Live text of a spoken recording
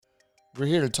We're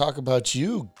here to talk about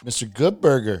you, Mr.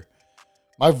 Goodburger.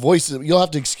 My voice, you'll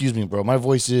have to excuse me, bro. My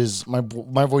voice is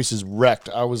wrecked.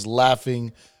 I was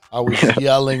laughing, I was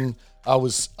yelling, I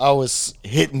was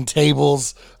hitting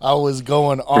tables, I was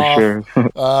going For off. sure.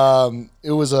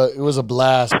 It was a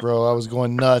blast, bro. I was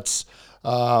going nuts.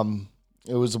 Um,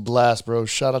 it was a blast, bro.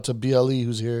 Shout out to BLE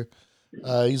who's here.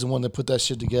 He's the one that put that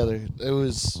shit together. It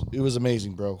was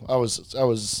amazing, bro. I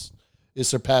was it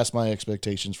surpassed my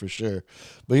expectations for sure.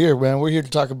 But here, man, we're here to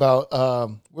talk about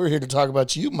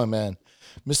you, my man,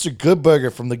 Mr.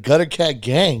 Goodburger from the Gutter Cat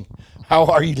Gang. How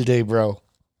are you today, bro?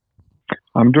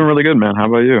 I'm doing really good, man. How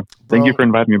about you? Thank you Bro, for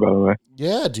inviting me, by the way.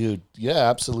 yeah, dude. Yeah,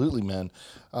 absolutely, man.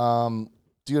 Um,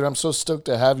 Dude, I'm so stoked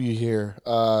to have you here.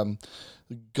 The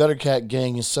Gutter Cat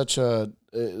Gang is such a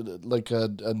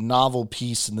novel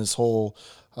piece in this whole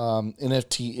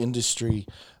NFT industry.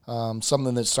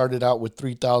 Something that started out with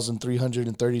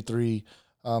 3,333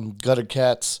 gutter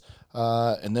cats,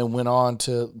 and then went on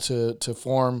to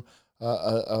form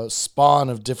a spawn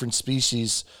of different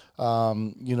species.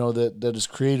 That has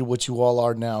created what you all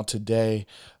are now today.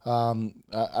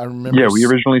 I remember. Yeah, we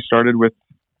originally started with.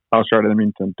 Oh, sorry, I didn't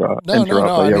mean to No, no, interrupt,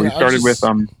 no. but I yeah, mean, we started with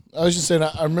I was just saying.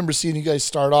 I remember seeing you guys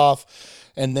start off,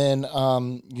 and then,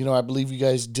 I believe you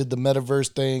guys did the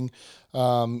metaverse thing,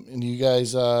 and you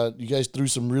guys threw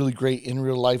some really great in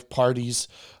real life parties.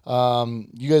 Oh,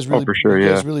 for You sure,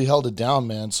 yeah, guys really held it down,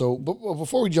 man. So, but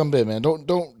before we jump in, man,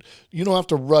 you don't have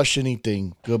to rush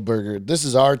anything, Good Burger. This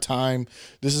is our time.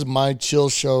 This is my chill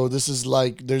show. This is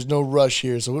like there's no rush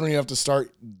here, so we don't even have to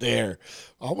start there.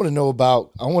 I want to know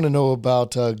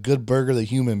about Good Burger, the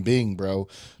human being, bro.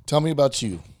 Tell me about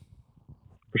you.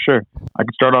 for sure. I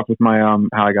could start off with my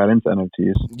how I got into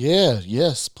NFTs. Yeah,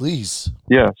 yes, please.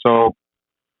 Yeah, so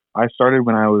I started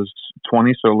when I was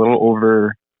 20, so a little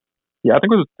over. Yeah, I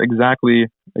think it was exactly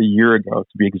a year ago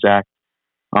to be exact.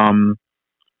 Um,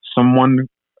 Someone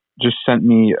just sent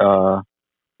me a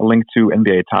link to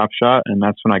NBA Top Shot, and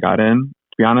that's when I got in.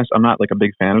 To be honest, I'm not like a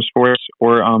big fan of sports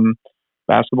or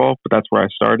basketball, but that's where I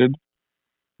started.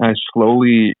 I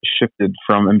slowly shifted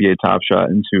from NBA Top Shot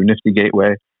into Nifty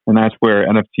Gateway, and that's where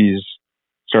NFTs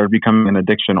started becoming an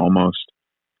addiction almost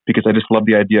because I just love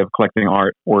the idea of collecting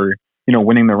art or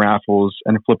winning the raffles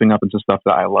and flipping up into stuff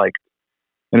that I liked.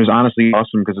 And it was honestly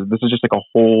awesome because this is just like a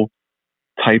whole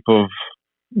type of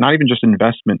not even just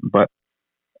investment, but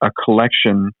a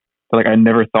collection that like I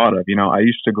never thought of. I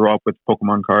used to grow up with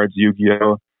Pokemon cards,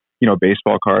 Yu-Gi-Oh,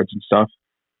 baseball cards and stuff.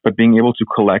 But being able to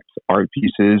collect art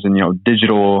pieces and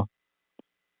digital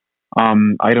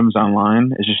items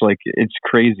online is just like it's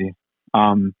crazy.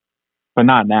 Um, but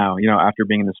not now. After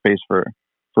being in the space for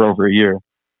over a year.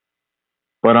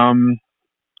 But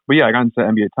but yeah, I got into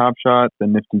NBA Top Shot, the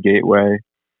Nifty Gateway.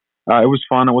 It was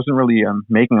fun. I wasn't really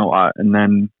making a lot, and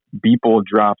then Beeple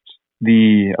dropped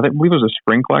believe it was a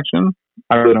spring collection.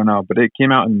 I really don't know, but it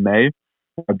came out in May.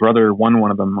 My brother won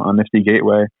one of them on Nifty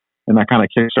Gateway, and that kind of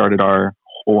kickstarted our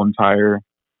whole entire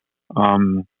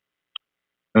um,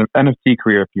 NFT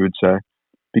career, if you would say,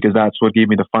 because that's what gave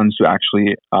me the funds to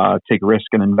actually take risk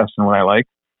and invest in what I like.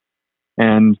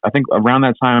 And I think around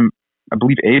that time, I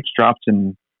believe Apes dropped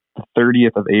in the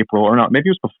 30th of April, or no, maybe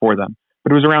it was before then,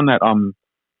 but it was around that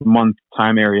month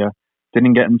time area.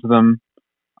 Didn't get into them.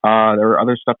 There were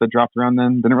other stuff that dropped around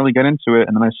then. Didn't really get into it,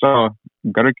 and then I saw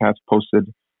Gutter Cats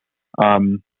posted. I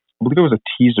believe it was a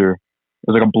teaser. It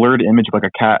was like a blurred image of like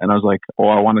a cat, and I was like, "Oh,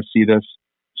 I want to see this."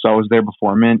 So I was there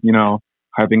before Mint,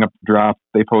 hyping up the drop.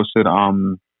 They posted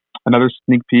another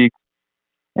sneak peek,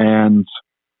 and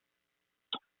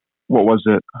what was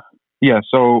it? Yeah,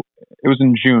 so it was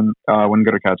in June when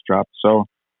Gutter Cats dropped. So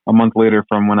a month later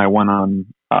from when I went on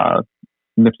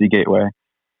Nifty Gateway,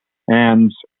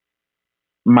 and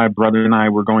my brother and I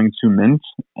were going to mint,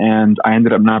 and I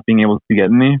ended up not being able to get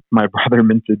any. My brother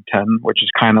minted 10, which is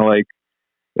kind of like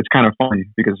it's kind of funny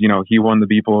because he won the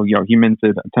people. He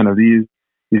minted 10 of these.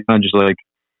 He's not just like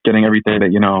getting everything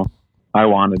that I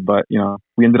wanted, but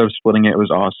we ended up splitting it. It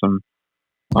was awesome.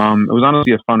 It was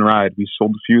honestly a fun ride. We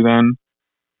sold a few then.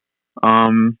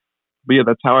 But yeah,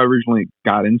 that's how I originally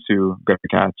got into Gutter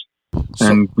Cats, So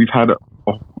and we've had.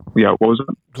 Oh, yeah, what was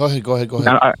it? go ahead, go ahead, go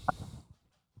ahead. I,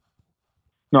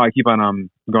 no, I keep on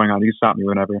going on. You can stop me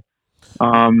whenever.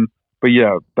 Um, but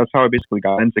yeah, that's how I basically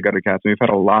got into Gutter Cats. And we've had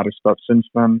a lot of stuff since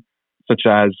then, such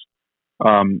as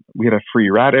we had a free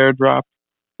rat airdrop.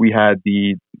 We had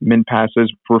the mint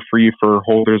passes for free for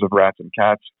holders of rats and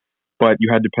cats, but you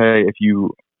had to pay if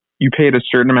you paid a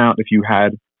certain amount if you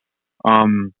had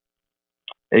um,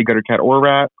 a Gutter Cat or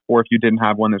rat, or if you didn't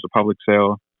have one, there's a public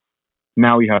sale.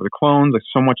 Now we have the clones. Like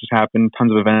so much has happened,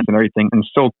 tons of events and everything, and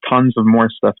still tons of more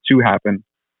stuff to happen.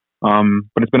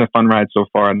 But it's been a fun ride so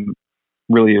far. I'm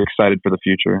really excited for the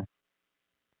future.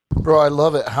 Bro, I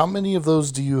love it. How many of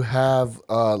those do you have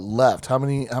left? How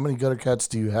many gutter cats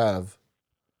do you have?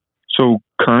 So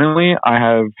currently I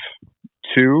have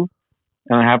two,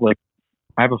 and I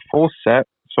have a full set,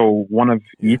 so one of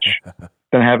each.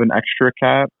 Then I have an extra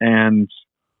cat, and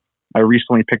I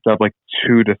recently picked up like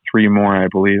two to three more, I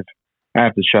believe. I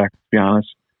have to check, to be honest.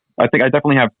 I think I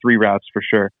definitely have three rats for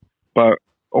sure. But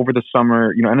over the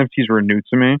summer, NFTs were new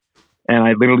to me, and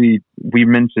we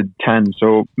minted 10.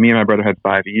 So me and my brother had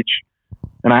five each.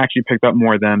 And I actually picked up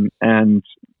more then. And,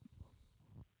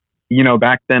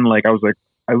 back then, like,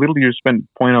 I literally just spent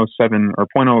point oh 0.07 or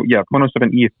point oh 0.07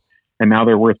 ETH, and now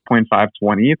they're worth point 0.5 to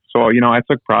 1 ETH. So, I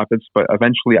took profits, but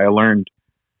eventually I learned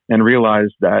and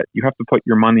realized that you have to put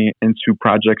your money into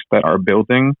projects that are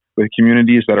building with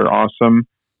communities that are awesome,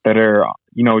 that are,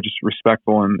 just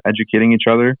respectful and educating each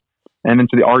other, and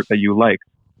into the art that you like.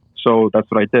 So that's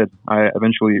what I did. I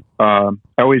eventually, I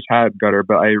always had Gutter,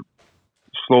 but I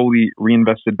slowly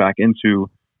reinvested back into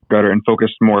Gutter and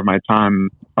focused more of my time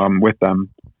with them.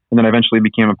 And then I eventually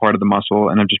became a part of the muscle,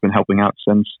 and I've just been helping out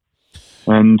since.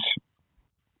 And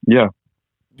yeah.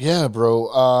 Yeah, bro.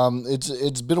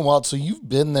 It's been a while. So you've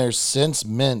been there since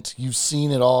Mint. You've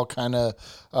seen it all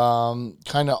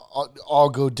all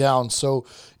go down. So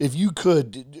if you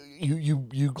could,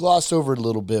 you glossed over it a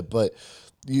little bit, but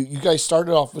you guys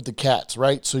started off with the cats,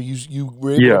 right? So you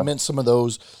were able to Yeah. mint some of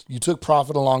those. You took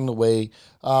profit along the way,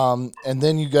 and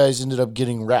then you guys ended up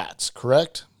getting rats,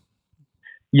 correct?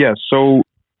 Yeah. So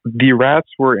the rats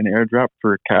were an airdrop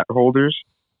for cat holders.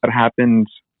 That happened,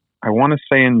 I want to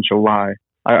say in July.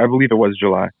 I believe it was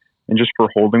July. And just for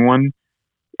holding one,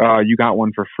 you got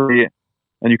one for free,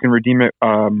 and you can redeem it.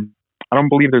 I don't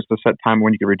believe there's a set time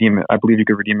when you can redeem it. I believe you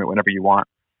can redeem it whenever you want.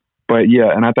 But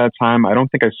yeah, and at that time, I don't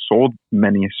think I sold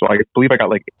many. So I believe I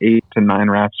got like 8 to 9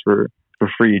 rats for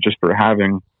free just for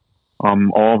having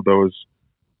all of those,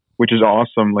 which is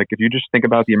awesome. Like if you just think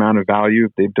about the amount of value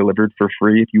they've delivered for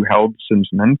free, if you held since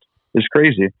mint, is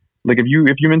crazy. Like if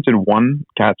you minted one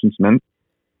cat since mint,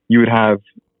 you would have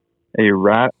a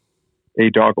rat, a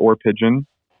dog or pigeon,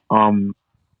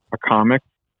 a comic,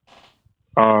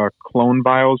 clone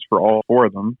vials for all four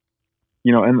of them.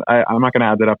 And I'm not going to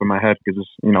add that up in my head because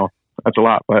that's a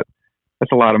lot, but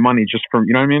that's a lot of money just from,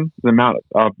 what I mean? The amount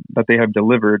that they have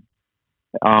delivered,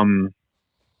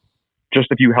 just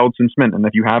if you held since mint, and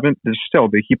if you haven't, they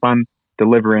keep on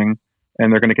delivering,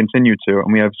 and they're going to continue to,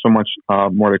 and we have so much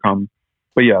more to come.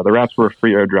 But yeah, the rats were a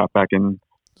free airdrop back in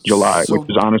July, which So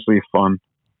is honestly fun.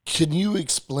 Can you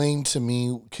explain to me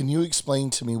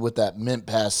what that Mint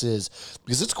Pass is?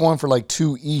 Because it's going for like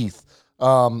 2 ETH.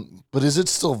 But is it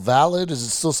still valid? Is it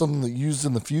still something that used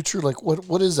in the future? Like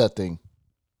what is that thing?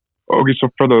 Okay, so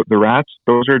for the rats,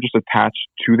 those are just attached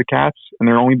to the cats, and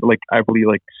there are only like I believe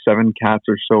like 7 cats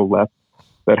or so left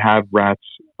that have rats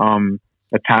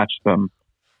attached to them.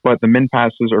 But the mint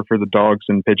passes are for the dogs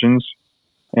and pigeons,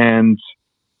 and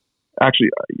actually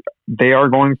they are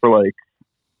going for like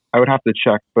I would have to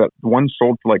check, but one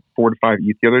sold for like 4 to 5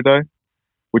 ETH the other day,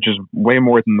 which is way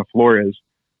more than the floor is.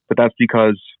 But that's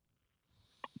because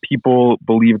people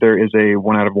believe there is a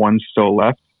 1 out of 1 still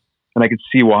left, and I could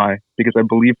see why. Because I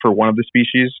believe for one of the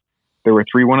species there were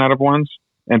 3 1 out of 1s,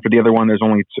 and for the other one there's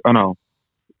only two. Oh no,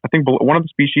 I think one of the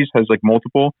species has like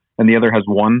multiple, and the other has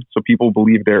one. So people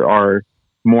believe there are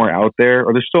more out there,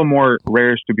 or there's still more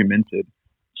rares to be minted.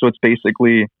 So it's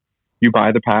basically you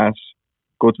buy the pass,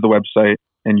 go to the website,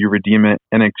 and you redeem it.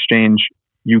 In exchange,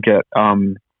 you get a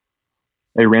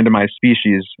randomized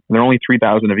species. And they're only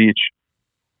 3,000 of each,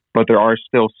 but there are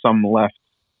still some left,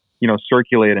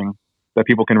 circulating that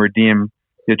people can redeem.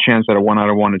 A chance at a 1 out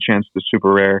of 1, a chance at the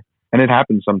super rare, and it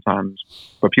happens sometimes.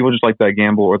 But people just like that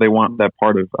gamble, or they want that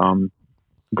part of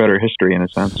gutter history in a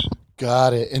sense.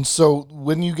 Got it. And so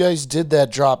when you guys did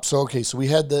that drop, so okay, so we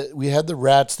had the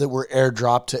rats that were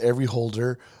airdropped to every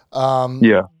holder. Um,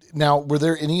 Yeah. Now, were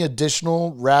there any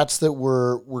additional rats that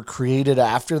were created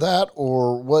after that,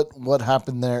 or what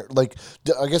happened there? Like,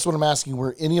 I guess what I'm asking,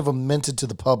 were any of them minted to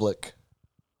the public?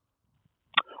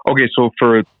 Okay, so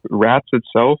for rats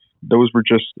itself, those were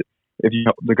just if you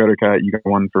help the gutter cat, you got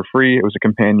one for free. It was a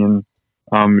companion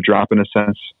drop in a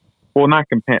sense. Well, not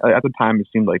at the time it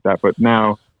seemed like that, but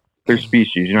now they're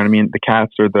species. You know what I mean? The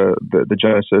cats are the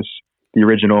Genesis, the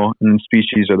original, and then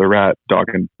species are the rat, dog,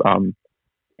 and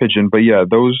pigeon. But yeah,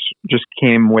 those just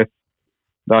came with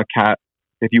the cat.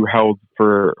 If you held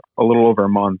for a little over a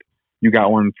month, you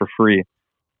got one for free.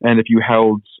 And if you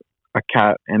held a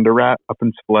cat and a rat up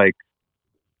until like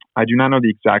I do not know the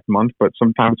exact month, but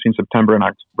sometime between September and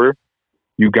October,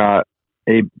 you got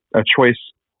a choice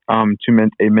to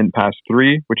mint a mint pass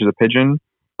 3, which is a pigeon,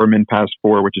 or mint pass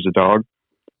 4, which is a dog.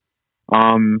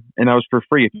 And that was for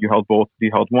free if you held both. If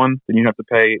you held one, then you'd have to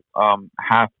pay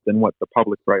half than what the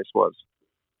public price was.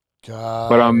 But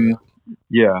Got it.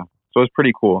 yeah, so it's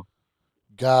pretty cool.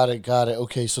 Got it. Got it.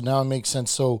 Okay, so now it makes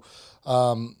sense. So,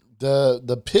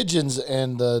 the pigeons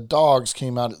and the dogs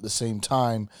came out at the same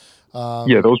time. Yeah, Um,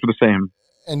 those were the same.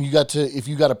 and you got to, if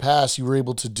you got a pass, you were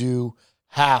able to do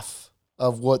half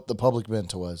of what the public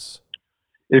bento was.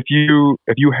 If you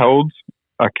held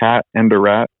a cat and a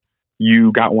rat,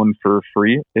 you got one for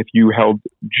free. If you held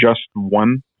just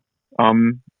one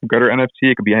gutter NFT,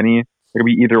 it could be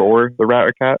either or the rat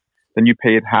or cat. Then you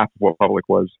paid half of what public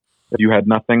was. If you had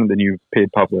nothing, then you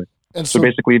paid public. And So so,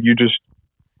 basically, if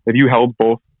you held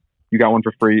both, you got one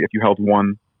for free. If you held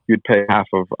one, you'd pay half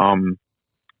of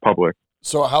public.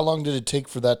 so how long did it take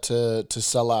for that to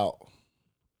sell out?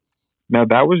 Now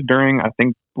that was during, I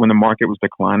think, when the market was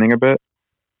declining a bit.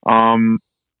 Um,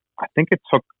 I think it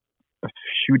took a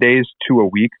few days to a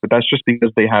week, but that's just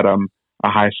because they had a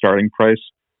high starting price.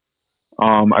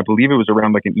 I believe it was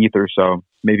around like an ETH or so,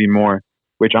 maybe more.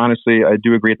 Which honestly, I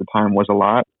do agree at the time was a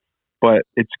lot, but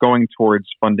it's going towards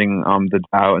funding the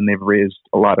DAO, and they've raised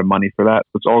a lot of money for that.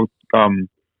 It's all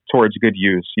towards good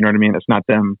use. You know what I mean? It's not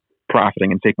them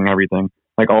profiting and taking everything.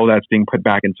 Like all that's being put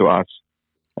back into us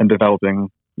and developing.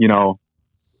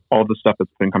 All the stuff that's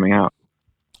been coming out.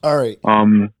 All right.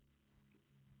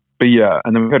 But yeah,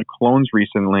 and then we had clones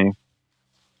recently,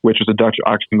 which was a Dutch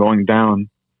auction going down.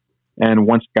 And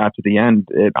once it got to the end,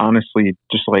 it honestly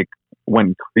just like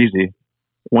went crazy.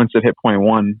 Once it hit point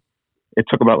one, it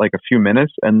took about like a few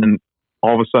minutes, and then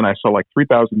all of a sudden I saw like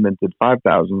 3,000 minted,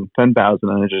 5,000, 10,000,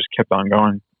 and it just kept on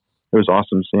going. It was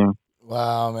awesome seeing.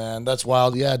 Wow, man, that's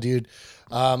wild. Yeah, dude,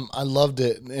 I loved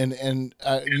it. And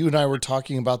you and I were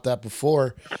talking about that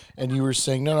before, and you were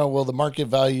saying, no, no, well, the market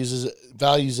values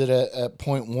it at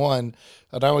point one,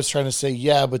 and I was trying to say,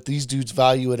 yeah, but these dudes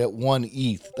value it at one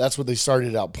ETH. That's what they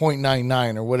started out,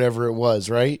 0.99 or whatever it was,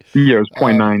 right? Yeah, it was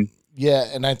point Um, nine. yeah,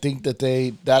 and I think that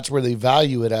that's where they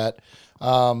value it at.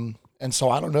 And so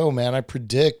I don't know, man. I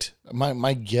predict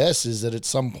my guess is that at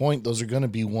some point those are going to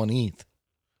be one ETH.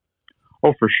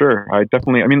 Oh, for sure. I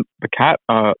mean, the cat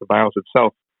vials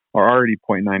itself are already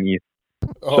point nine ETH.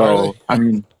 Oh, are So, they? I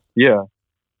mean, yeah,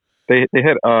 they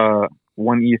hit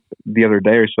one ETH the other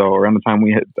day or so, around the time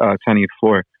we hit 10 ETH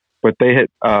floor. But they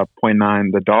hit point nine.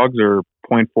 The dogs are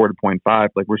point four to point five.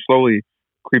 Like we're slowly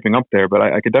creeping up there, but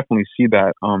I could definitely see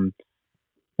that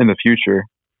in the future,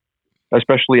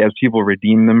 especially as people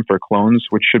redeem them for clones,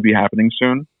 which should be happening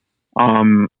soon.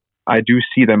 Um, I do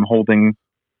see them holding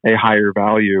a higher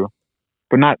value,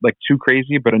 but not like too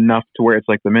crazy, but enough to where it's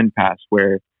like the mint pass,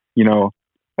 where you know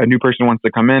a new person wants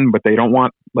to come in, but they don't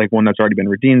want like one that's already been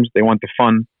redeemed. They want the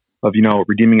fun of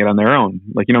redeeming it on their own,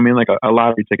 like what I mean, like a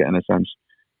lottery ticket in a sense.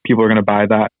 People are going to buy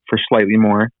that for slightly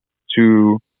more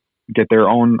to get their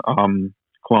own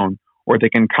clone, or they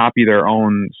can copy their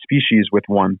own species with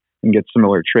one and get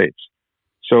similar traits.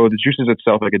 So the juices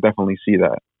itself, I could definitely see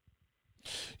that.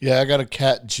 Yeah, I got a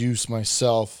cat juice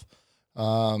myself.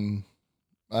 Um,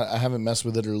 I haven't messed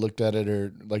with it or looked at it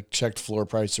or like checked floor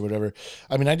price or whatever.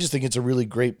 I mean, I just think it's a really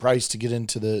great price to get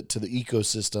into the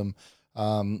ecosystem.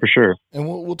 Um, For sure. and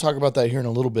we'll talk about that here in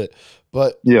a little bit.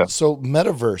 But Yeah. so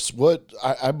metaverse, what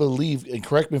I believe, and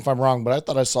correct me if I'm wrong, but I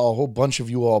thought I saw a whole bunch of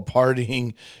you all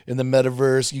partying in the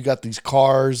metaverse. You got these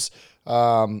cars.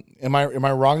 Am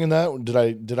I wrong in that? Did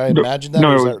I No, imagine that,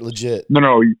 or is no, that legit?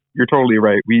 no. You're totally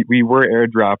right. We were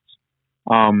airdropped.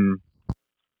 Um,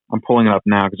 I'm pulling it up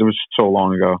now because it was so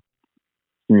long ago.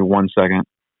 Give me 1 second.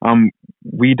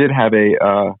 We did have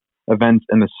a event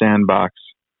in the sandbox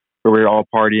where we were all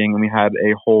partying, and we had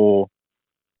a whole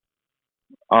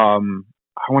I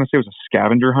want to say it was a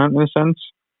scavenger hunt in a sense.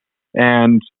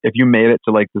 And if you made it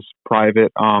to like this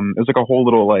private, it was like a whole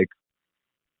little like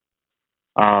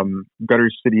gutter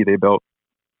city they built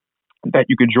that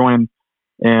you could join,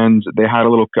 and they had a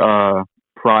little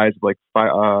prize like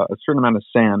a certain amount of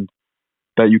sand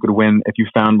that you could win if you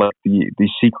found like the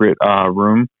secret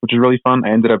room, which is really fun.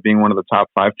 I ended up being one of the top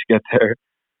five to get there.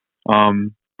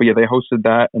 But yeah, they hosted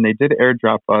that, and they did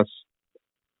airdrop us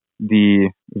the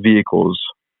vehicles.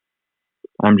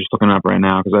 I'm just looking it up right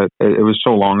now because it was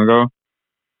so long ago,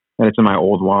 and it's in my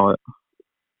old wallet.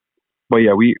 But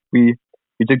yeah, we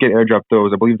did get airdropped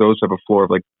those. I believe those have a floor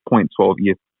of like 0.12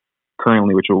 ETH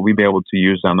currently, which we'll be able to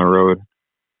use down the road.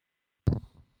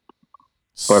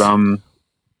 But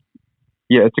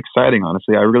yeah, it's exciting.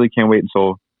 Honestly, I really can't wait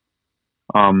until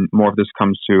more of this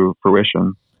comes to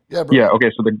fruition. Yeah, bro. Yeah.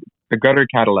 Okay. So the gutter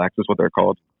Cadillacs is what they're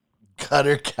called.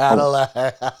 Gutter Oh,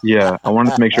 Cadillac. yeah, I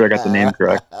wanted to make sure I got the name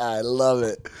correct. I love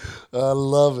it. I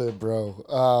love it,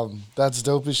 bro. That's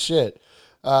dope as shit.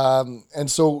 And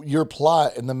so your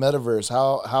plot in the metaverse,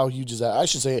 how huge is that? I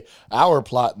should say our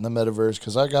plot in the metaverse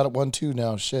because I got one too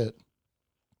now. Shit.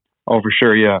 Oh, for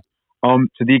sure, yeah. To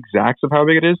the exacts of how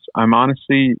big it is, I'm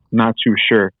honestly not too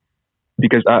sure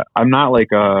because I'm not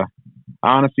like I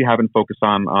honestly haven't focused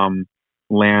on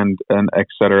land and et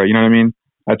cetera. You know what I mean?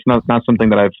 That's not something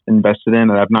that I've invested in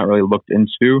and I've not really looked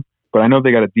into. But I know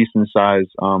they got a decent size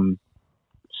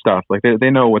stuff. Like they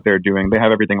know what they're doing. They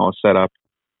have everything all set up.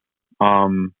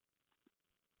 Um,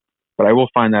 but I will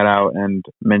find that out and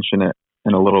mention it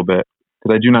in a little bit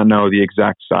because I do not know the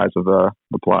exact size of the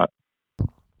plot.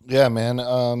 Yeah, man.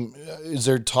 Is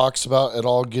there talks about at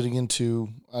all getting into?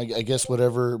 I guess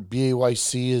whatever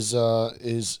BAYC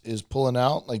is pulling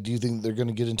out. Like, do you think they're going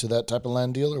to get into that type of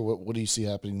land deal, or what do you see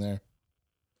happening there?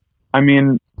 I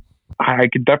mean, I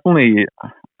could definitely.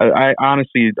 I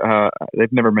honestly,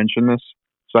 they've never mentioned this,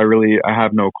 so I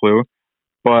have no clue.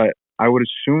 But I would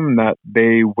assume that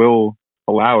they will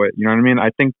allow it. You know what I mean? I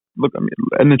think. Look, I mean,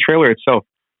 in the trailer itself,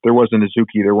 there wasn't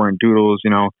Azuki, there weren't Doodles. You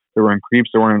know, there weren't Creeps,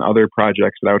 there weren't other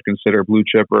projects that I would consider blue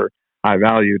chip or high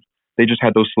valued. They just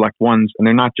had those select ones, and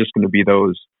they're not just going to be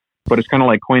those. But it's kind of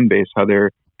like Coinbase, how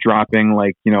they're dropping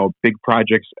like big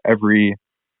projects every.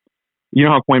 You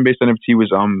know how Coinbase NFT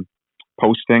was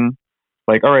posting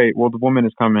like, all right, well the woman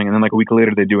is coming, and then like a week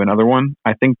later they do another one.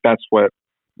 I think that's what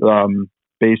Basie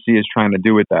is trying to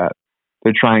do with that.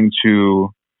 They're trying to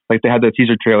like they had the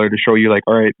teaser trailer to show you like,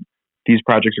 all right, these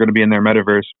projects are going to be in their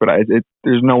metaverse, but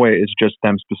there's no way it's just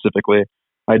them specifically.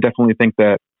 I definitely think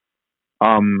that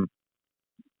um,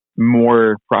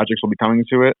 more projects will be coming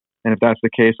to it, and if that's the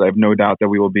case, I have no doubt that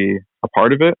we will be a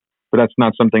part of it. But that's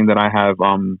not something that I have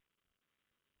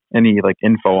any like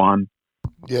info on.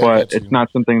 Yeah, I But got it's you. not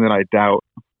something that I doubt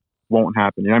won't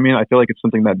happen. You know what I mean? I feel like it's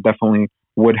something that definitely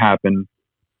would happen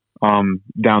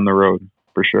down the road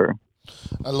for sure.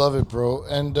 I love it, bro.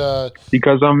 And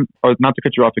Because not to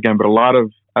cut you off again, but a lot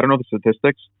of I don't know the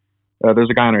statistics. There's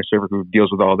a guy on our server who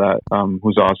deals with all that,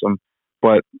 who's awesome.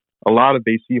 But a lot of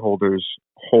BC holders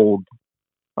hold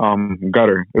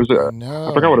Gutter. I I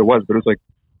forgot what it know. was, but it was like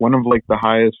one of like the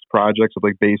highest projects of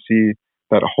like BC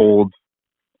that hold.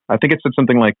 I think it said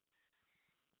something like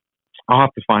I'll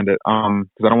have to find it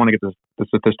because I don't want to get the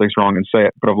statistics wrong and say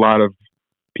it. But a lot of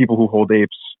people who hold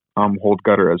apes hold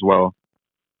Gutter as well,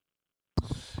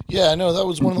 Yeah, I know that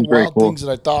was one which of the is very wild cool. things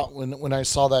that I thought when I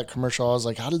saw that commercial. I was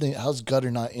like, how's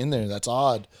Gutter not in there? That's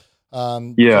odd.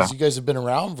 Yeah. Because you guys have been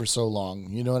around for so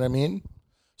long. You know what I mean?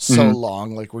 So Hmm.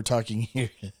 long, like we're talking here,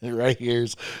 right?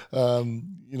 Here's, it's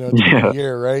been a Yeah,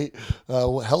 year, right?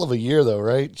 Hell of a year though,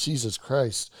 right? Jesus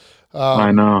Christ. I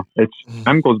Um, know. It's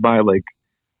time goes by like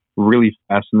really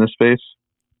fast in this space,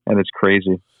 and it's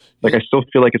crazy. Like yeah, I still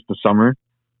feel like it's the summer,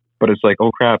 but it's like,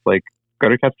 oh crap! Like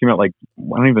Gutter Cats came out like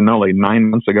I don't even know, like 9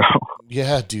 months ago.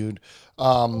 yeah, dude.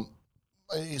 Um,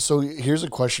 so here's a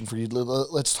question for you.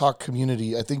 Let's talk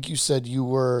community. Um,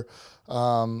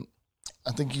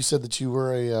 I think you said that you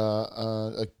were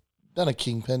a not a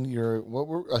kingpin. You're what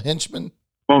were a henchman?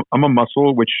 Well, I'm a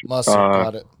muscle, which Muscle. uh,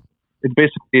 Got it. it's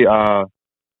basically a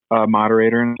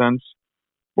moderator in a sense,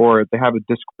 or they have a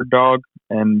Discord dog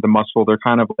and the muscle. They're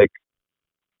kind of like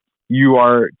you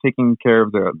are taking care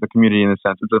of the community in a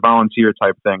sense. It's a volunteer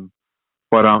type thing,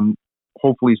 but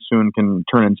hopefully soon can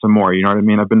turn into more. You know what I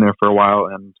mean? I've been there for a while,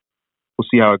 and we'll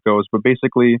see how it goes. But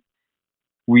basically,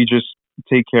 we just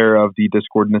take care of the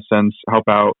Discord in a sense, help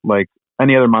out like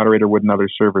any other moderator would in other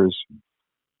servers.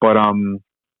 But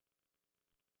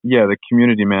yeah, the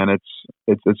community, man,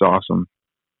 it's awesome.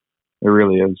 It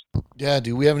really is. Yeah,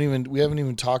 dude. We haven't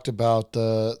even talked about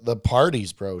the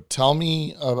parties, bro. Tell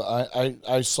me.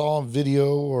 I saw a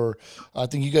video, or I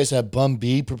think you guys had Bum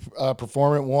B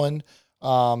perform at one.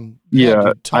 Yeah, Yeah,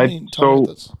 dude. Tell me about so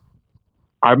this.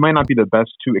 I might not be the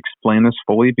best to explain this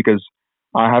fully because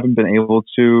I haven't been able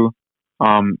to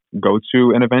go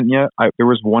to an event yet. There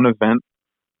was one event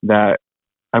that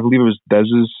I believe it was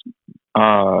Dez's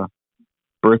uh,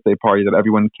 birthday party that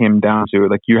everyone came down to.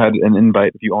 Like you had an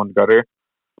invite if you owned Gutter,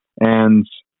 and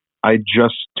I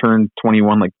just turned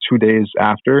 21 like 2 days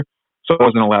after, so I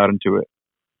wasn't allowed into it.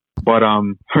 But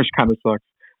which kind of sucks.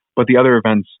 But the other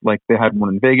events, like they had one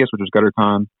in Vegas, which was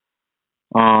GutterCon.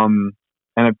 Um,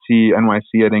 NFT NYC,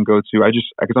 I didn't go to. I just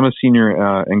because I'm a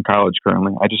senior in college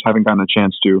currently. I just haven't gotten a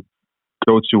chance to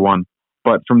go to one.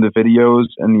 But from the videos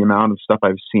and the amount of stuff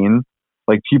I've seen,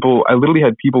 like people, I literally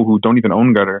had people who don't even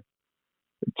own Gutter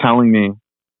telling me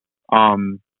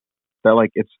um, that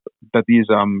like it's that these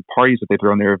parties that they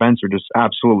throw in their events are just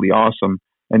absolutely awesome,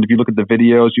 And if you look at the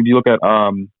videos, if you look at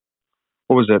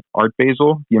what was it, Art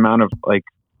Basel, the amount of like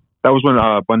that was when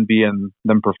Bun B and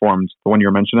them performed, the one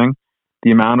you're mentioning.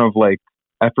 The amount of like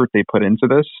effort they put into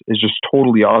this is just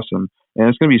totally awesome, and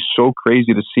it's going to be so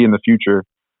crazy to see in the future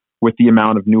with the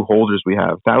amount of new holders we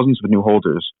have, thousands of new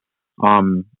holders.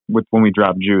 With when we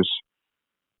drop Juice,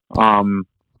 and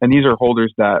these are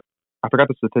holders that I forgot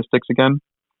the statistics again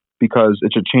because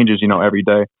it changes, every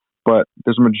day. But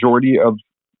there's a majority of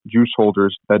Juice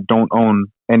holders that don't own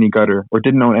any gutter or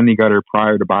didn't own any gutter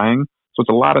prior to buying. So it's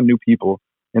a lot of new people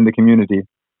in the community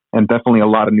and definitely a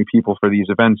lot of new people for these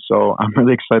events. So I'm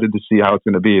really excited to see how it's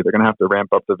going to be. They're going to have to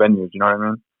ramp up the venues. You know what I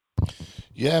mean?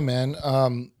 Yeah, man.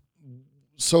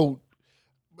 So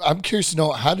I'm curious to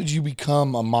know, how did you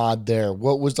become a mod there?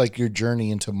 What was like your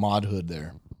journey into modhood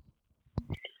there?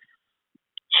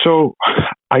 So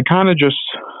I kind of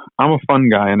I'm a fun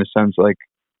guy in a sense. Like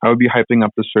I would be hyping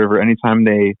up the server anytime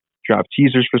they drop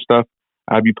teasers for stuff.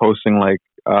 I'd be posting like,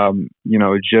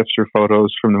 GIFs or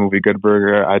photos from the movie Good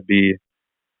Burger. I'd be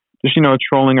just,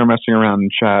 trolling or messing around in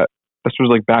chat. This was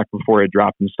like back before it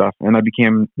dropped and stuff. And I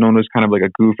became known as kind of like a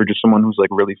goof or just someone who's like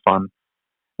really fun.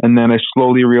 And then I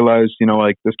slowly realized,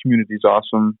 like this community is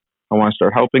awesome. I want to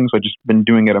start helping. So I just been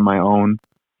doing it on my own.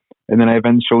 And then I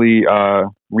eventually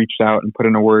reached out and put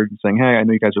in a word saying, hey, I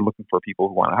know you guys are looking for people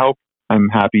who want to help. I'm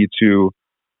happy to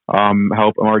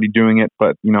help. I'm already doing it,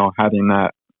 but, having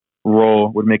that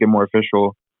role would make it more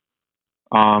official,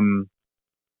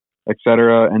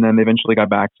 etc. And then they eventually got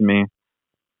back to me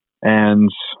and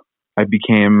I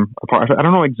became a part. I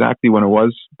don't know exactly when it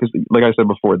was because, like I said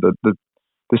before,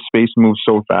 the space moves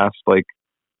so fast. Like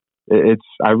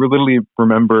I literally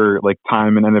remember like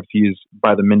time and NFTs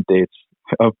by the mint dates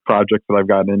of projects that I've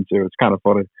gotten into. It's kind of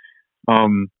funny.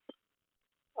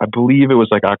 I believe it was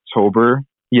like October.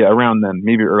 Yeah, around then,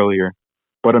 maybe earlier.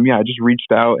 But I just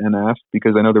reached out and asked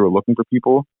because I know they were looking for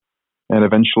people. And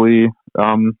eventually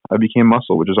I became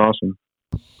Muscle, which is awesome.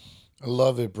 I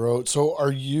love it, bro. So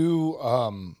are you,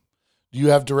 do you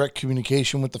have direct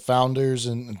communication with the founders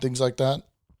and things like that?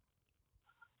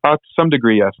 To some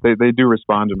degree, yes. They do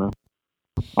respond to me.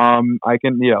 I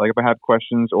can, like if I have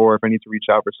questions or if I need to reach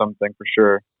out for something, for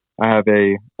sure, I have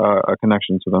a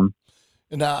connection to them.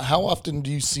 And how often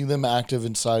do you see them active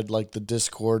inside like the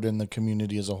Discord and the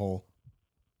community as a whole?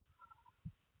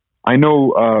 I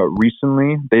know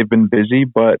recently they've been busy,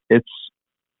 but that's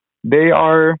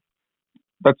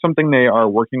something they are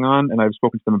working on, and I've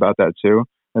spoken to them about that too,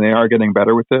 and they are getting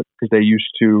better with it because they used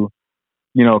to,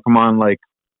 come on like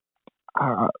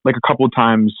a couple of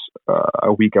times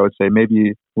a week, I would say,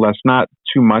 maybe less, not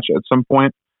too much at some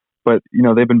point, but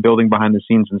they've been building behind the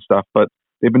scenes and stuff, but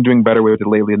they've been doing better with it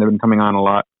lately, and they've been coming on a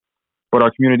lot. But our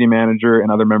community manager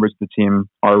and other members of the team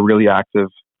are really active,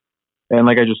 and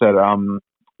like I just said,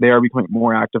 they are becoming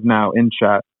more active now in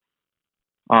chat.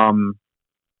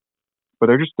 But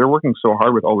they're working so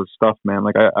hard with all this stuff, man.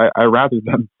 Like I rather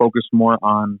them focus more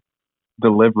on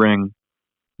delivering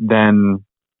than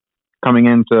coming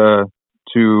in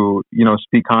to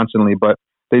speak constantly. But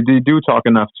they do talk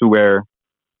enough to where,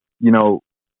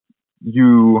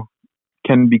 you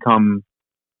can become,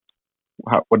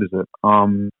 what is it?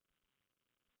 I'm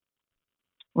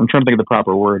trying to think of the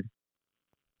proper word.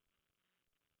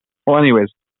 Well, anyways,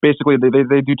 basically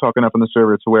they do talk enough on the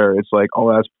server to where it's like,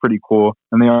 oh, that's pretty cool.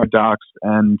 And they are doxxed.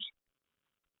 And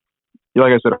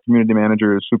like I said, our community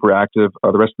manager is super active.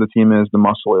 The rest of the team is, the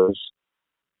Muscle is.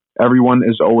 Everyone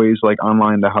is always like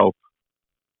online to help.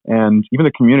 And even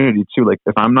the community too. Like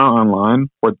if I'm not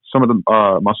online, or some of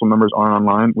the Muscle members aren't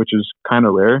online, which is kind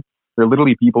of rare, they're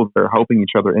literally people that are helping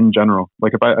each other in general.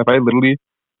 Like if I literally,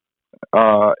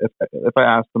 if I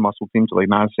ask the Muscle team to like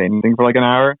not say anything for like an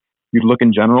hour, you'd look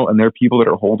in general, and there are people that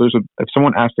are holders. If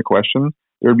someone asked a question,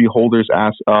 there would be holders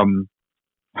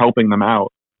helping them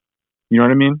out. You know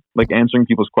what I mean? Like answering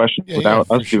people's questions without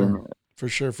us doing it. For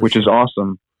sure. Which is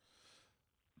awesome.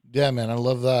 Yeah, man, I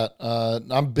love that.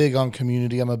 I'm big on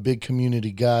community. I'm a big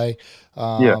community guy.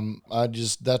 I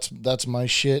just that's my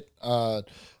shit. I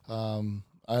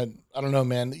don't know,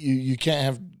 man. You can't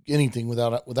have anything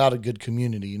without a good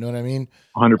community. You know what I mean?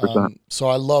 100%. So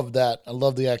I love that. I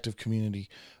love the active community.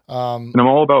 And I'm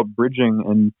all about bridging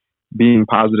and being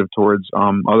positive towards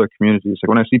other communities. Like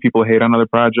when I see people hate on other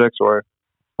projects, or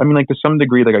I mean, like to some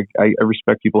degree, like I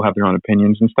respect people have their own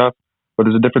opinions and stuff, but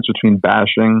there's a difference between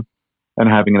bashing and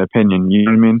having an opinion. You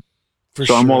know what I mean?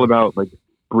 So I'm all about like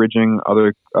bridging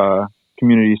other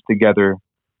communities together,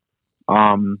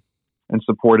 and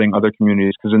supporting other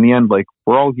communities, because in the end, like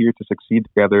we're all here to succeed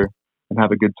together and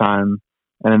have a good time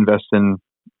and invest in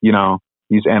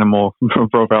these animal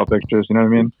profile pictures. You know what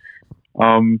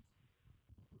I mean?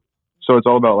 So it's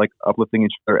all about like uplifting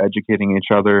each other, educating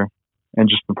each other, and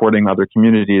just supporting other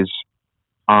communities.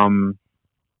 And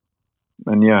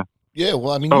yeah, Yeah,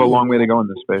 well, I mean, still a long way to go in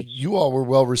this space. you all were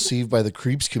well received by the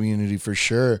Creeps community for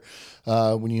sure.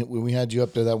 When we had you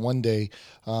up there that one day,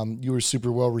 you were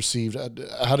super well received.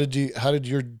 How did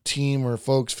your team or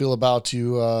folks feel about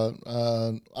you? I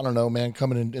don't know, man,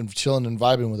 coming and chilling and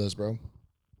vibing with us, bro.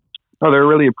 No, they're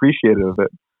really appreciative of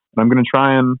it. And I'm gonna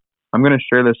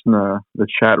share this in the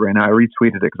chat right now. I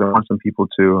retweeted it because I want some people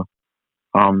to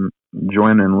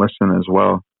join and listen as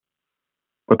well.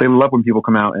 But they love when people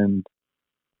come out and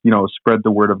spread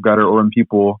the word of Gutter, or when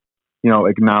people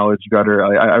acknowledge Gutter.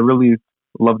 I really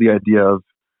love the idea of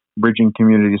bridging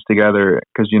communities together,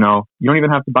 because you don't even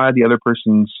have to buy the other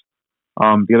person's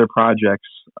the other project's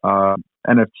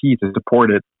NFT to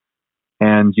support it,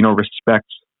 and respect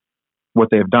what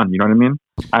they have done. You know what I mean?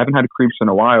 I haven't had Creeps in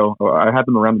a while. I had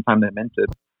them around the time they minted.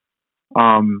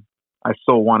 I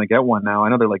still want to get one now. I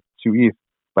know they're like 2 ETH,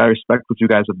 but I respect what you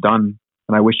guys have done,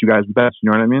 and I wish you guys the best. You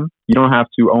know what I mean? You don't have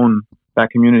to own that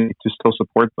community to still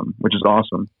support them, which is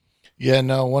awesome. Yeah,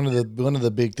 no, one of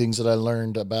the big things that I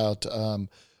learned about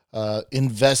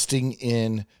investing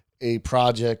in a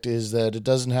project is that it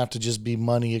doesn't have to just be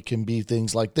money. It can be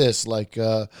things like this, like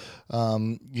AMAs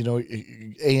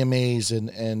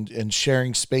and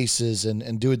sharing spaces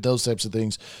and doing those types of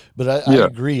things. But I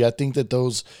agree. I think that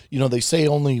those, they say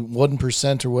only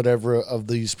 1% or whatever of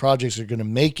these projects are going to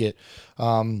make it.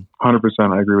 100%.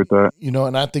 I agree with that.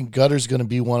 And I think Gutter's going to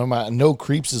be one of them. I know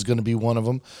Creeps is going to be one of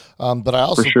them. But I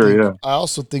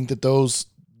also think that those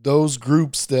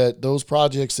groups, those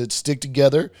projects that stick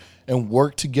together and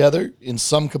work together in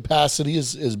some capacity,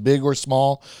 as big or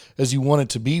small as you want it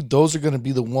to be, those are going to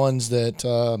be the ones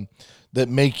that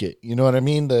make it. You know what I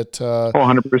mean?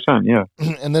 100%, yeah.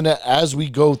 And then as we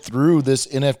go through this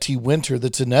NFT winter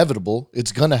that's inevitable,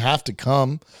 it's going to have to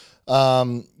come.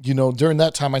 During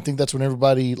that time, I think that's when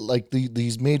everybody, like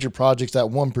these major projects, that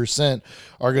 1%,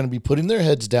 are going to be putting their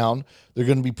heads down. They're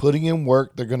going to be putting in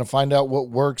work. They're going to find out what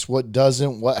works, what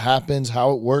doesn't, what happens,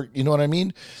 how it worked. You know what I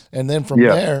mean? And then from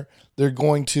there, they're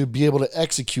going to be able to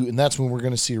execute, and that's when we're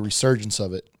going to see a resurgence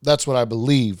of it. That's what I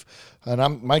believe.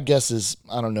 And my guess is,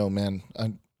 I don't know, man,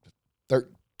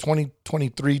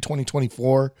 2023,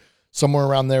 2024, somewhere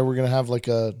around there, we're going to have like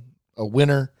a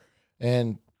winner.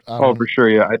 And for sure,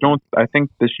 yeah. I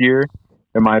think this year,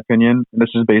 in my opinion, this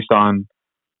is based on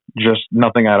just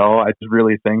nothing at all. I just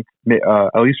really think,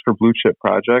 at least for blue chip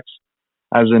projects,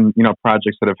 as in,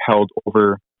 projects that have held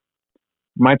over,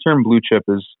 my term blue chip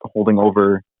is holding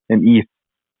over an ETH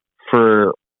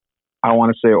for, I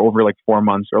want to say, over like 4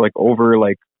 months, or like over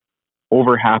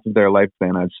half of their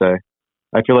lifespan, I'd say.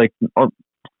 I feel like, or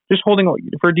just holding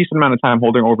for a decent amount of time,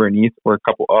 holding over an ETH or a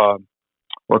couple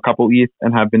ETH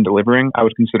and have been delivering, I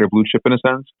would consider blue chip in a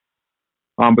sense.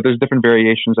 But there's different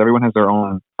variations. Everyone has their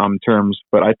own terms.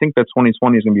 But I think that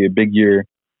 2020 is going to be a big year.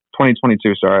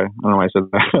 2022, sorry. I don't know why I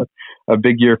said that. A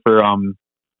big year for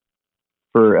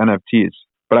NFTs.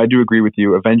 But I do agree with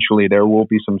you. Eventually, there will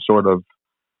be some sort of,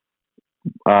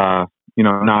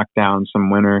 knockdown, some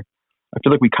winner. I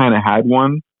feel like we kind of had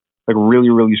one, like really,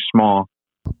 really small.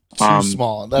 Too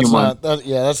small. That's not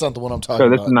the one I'm talking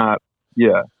about. So this is not.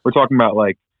 Yeah, we're talking about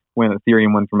like when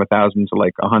Ethereum went from 1,000 to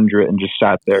like 100 and just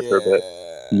sat there for a bit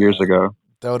years ago.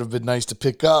 That would have been nice to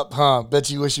pick up, huh? Bet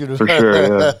you wish you'd have. For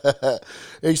sure, yeah.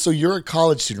 Hey, so you're a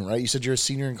college student, right? You said you're a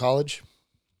senior in college?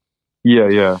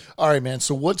 Yeah. All right, man.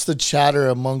 So what's the chatter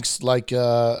amongst like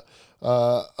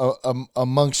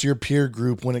amongst your peer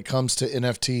group when it comes to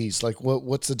NFTs? Like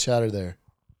what's the chatter there?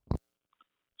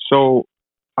 So,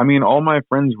 I mean, all my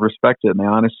friends respect it, and they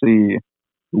honestly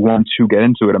want to get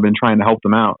into it. I've been trying to help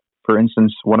them out. For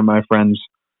instance, one of my friends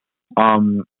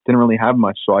didn't really have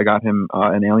much, so I got him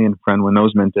an alien friend when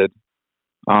those minted.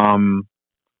 And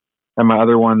my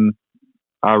other one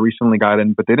recently got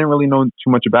in, but they didn't really know too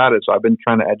much about it. So I've been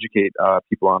trying to educate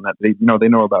people on that. They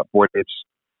know about Bored Apes.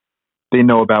 They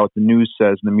know about what the news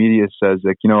says and the media says.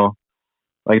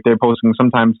 Like they're posting.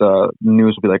 Sometimes the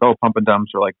news will be like, "Oh, pump and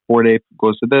dumps," or like Bored Ape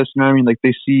goes to this. You know what I mean? Like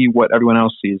they see what everyone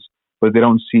else sees, but they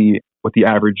don't see what the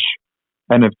average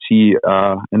NFT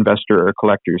investor or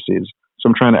collector sees. So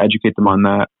I'm trying to educate them on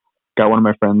that. Got one of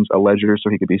my friends a ledger so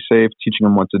he could be safe, teaching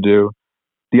him what to do.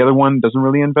 The other one doesn't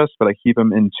really invest, but I keep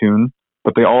him in tune.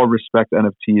 But they all respect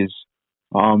NFTs,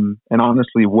 and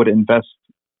honestly would invest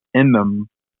in them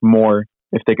more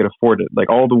if they could afford it. Like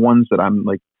all the ones that I'm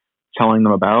like telling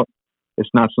them about, it's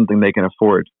not something they can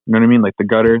afford. You know what I mean? Like the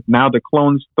Gutter. Now the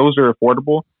clones, those are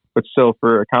affordable, but still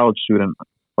for a college student,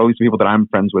 or at least people that I'm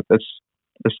friends with, it's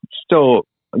still,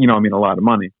 a lot of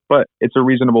money. But it's a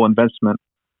reasonable investment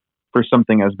for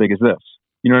something as big as this.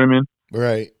 You know what I mean?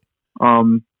 Right.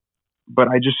 Um, but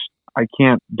I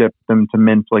can't get them to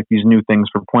mint like these new things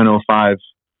for .05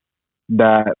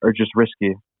 that are just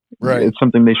risky. Right. It's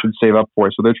something they should save up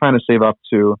for. So they're trying to save up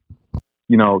to,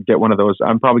 get one of those.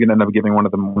 I'm probably gonna end up giving one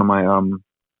of my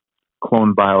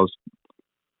clone vials.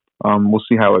 We'll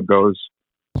see how it goes.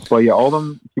 But yeah, all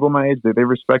them people my age, they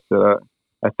respect it.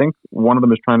 I think one of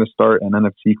them is trying to start an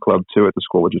NFT club too at the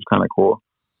school, which is kind of cool.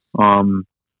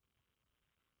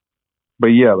 But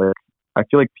yeah, like I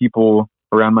feel like people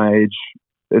around my age,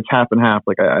 it's half and half.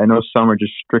 Like I know some are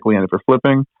just strictly in it for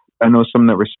flipping. I know some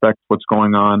that respect what's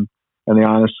going on, and they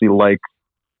honestly like,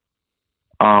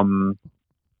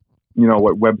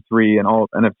 what Web3 and all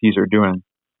NFTs are doing.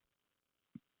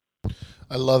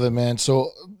 I love it, man.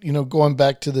 So, going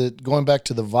back to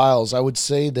the vials, I would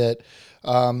say that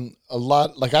a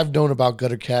lot, like I've known about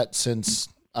Gutter Cat since,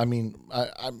 I've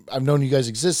known you guys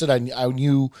existed. I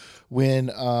knew when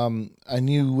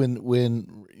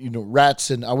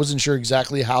rats, and I wasn't sure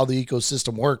exactly how the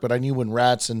ecosystem worked, but I knew when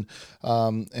rats and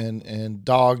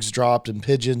dogs dropped and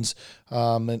pigeons,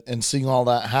 and seeing all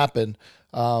that happen.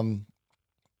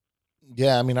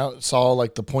 Yeah, I saw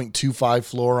like the 0.25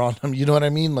 floor on them. You know what I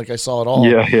mean? Like I saw it all.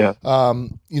 Yeah, yeah.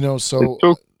 So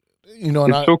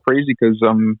it's so crazy because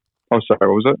oh, sorry, what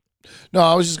was it? No,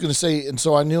 I was just gonna say, and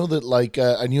so I knew that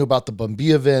I knew about the Bumby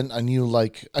event. I knew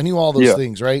all those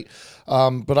things, right?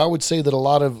 But I would say that a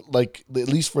lot of at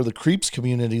least for the Creeps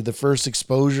community, the first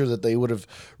exposure that they would have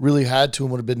really had to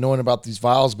him would have been knowing about these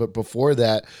vials. But before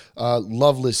that,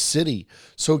 Loveless City.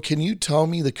 So can you tell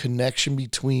me the connection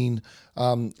between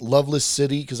Loveless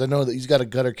City? Because I know that he's got a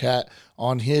Gutter Cat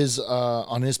on his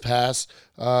pass.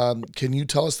 Can you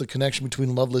tell us the connection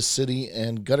between Loveless City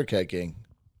and Gutter Cat Gang?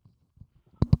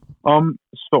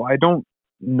 So I don't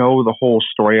know the whole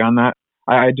story on that.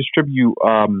 I distribute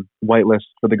whitelist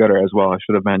for the gutter as well. I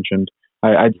should have mentioned.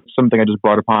 Something I just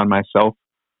brought upon myself,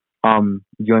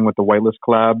 dealing with the whitelist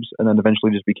collabs, and then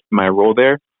eventually just became my role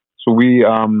there. So we,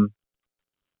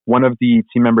 one of the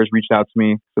team members reached out to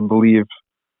me to believe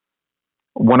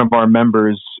one of our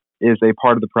members is a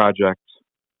part of the project.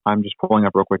 I'm just pulling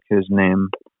up real quick his name.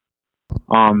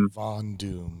 Von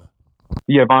Doom.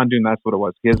 Yeah, Von Doom, that's what it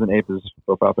was. He has an ape as his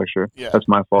profile picture. Yeah. That's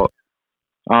my fault.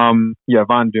 Yeah,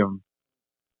 Von Doom.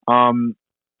 Then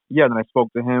I spoke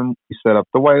to him. We set up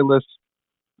the whitelist.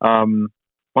 Bunch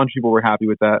of people were happy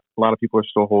with that. A lot of people are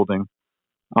still holding.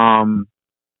 But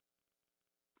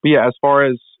yeah, as far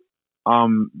as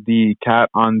the cat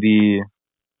on the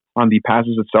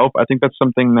passes itself, I think that's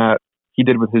something that he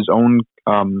did with his own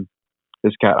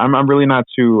his cat. I'm really not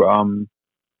too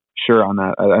sure on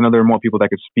that. I know there are more people that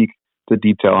could speak to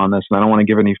detail on this, and I don't want to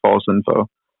give any false info.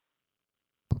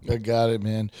 I got it,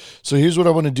 man. So here's what I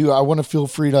want to do. I want to feel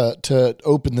free to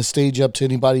open the stage up to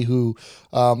anybody who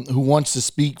wants to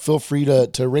speak. Feel free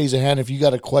to raise a hand if you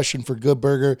got a question for Good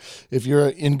Burger. If you're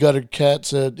in Gutter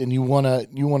Cats and you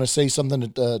wanna say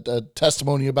something, a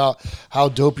testimony about how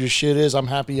dope your shit is, I'm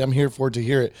here for it to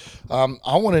hear it.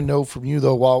 I want to know from you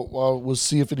though. While we'll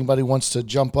see if anybody wants to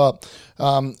jump up.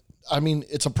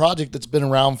 It's a project that's been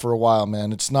around for a while,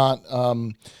 man. It's not a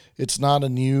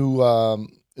new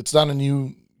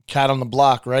cat on the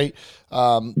block, right?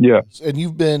 Yeah. And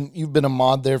you've been a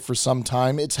mod there for some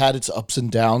time. It's had its ups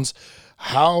and downs.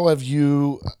 How have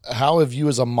you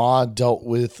as a mod dealt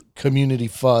with community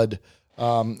FUD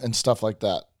and stuff like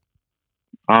that?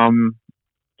 To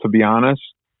be honest,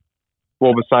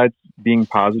 well, besides being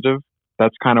positive,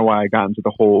 that's kind of why I got into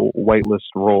the whole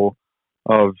whitelist role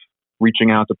of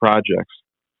reaching out to projects.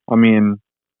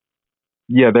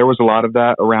 Yeah, there was a lot of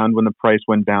that around when the price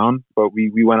went down, but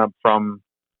we went up from,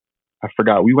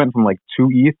 we went from like 2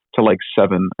 ETH to like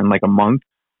 7 in like a month.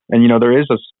 And there is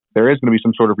going to be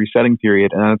some sort of resetting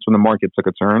period, and that's when the market took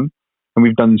a turn. And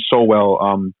we've done so well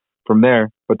from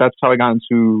there. But that's how I got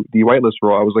into the whitelist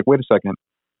role. I was like, wait a second,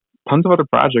 tons of other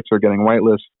projects are getting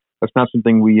whitelist. That's not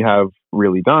something we have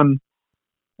really done.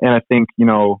 And I think,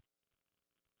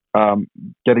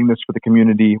 getting this for the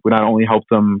community would not only help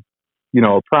them,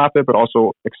 profit, but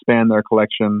also expand their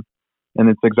collection. And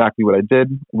it's exactly what I did.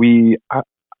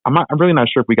 I'm really not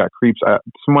sure if we got Creeps.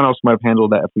 Someone else might have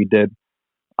handled that if we did.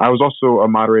 I was also a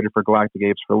moderator for Galactic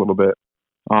Apes for a little bit.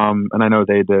 And I know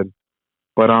they did.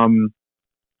 But I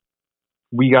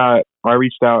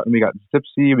reached out and we got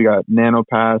Zipsy, we got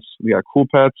NanoPass, we got Cool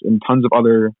Pets, and tons of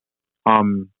other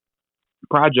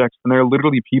projects. And they're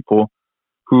literally people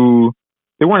who,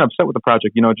 they weren't upset with the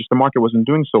project, just the market wasn't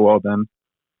doing so well then.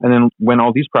 And then when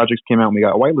all these projects came out and we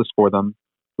got a whitelist for them,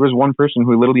 there was one person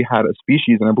who literally had a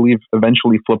species and I believe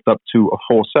eventually flipped up to a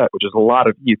full set, which is a lot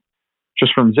of ETH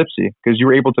just from Zipsy, because you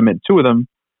were able to mint 2 of them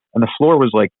and the floor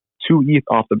was like 2 ETH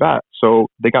off the bat. So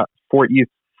they got 4 ETH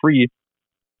free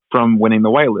from winning the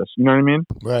whitelist. You know what I mean?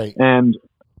 Right. And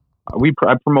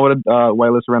I promoted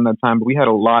whitelist around that time, but we had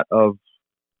a lot of,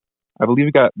 I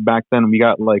believe back then we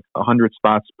got like 100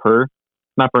 spots per,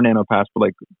 not per Nano Pass, but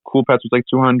like Cool Pets was like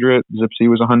 200, Zipsy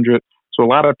was 100. So a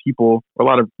lot of people, a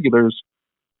lot of regulars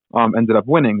ended up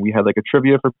winning. We had like a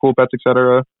trivia for Cool Pets,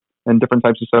 etc., and different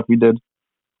types of stuff we did.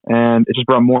 And it just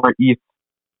brought more ETH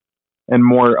and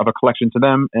more of a collection to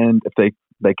them. And if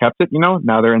they kept it,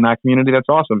 now they're in that community, that's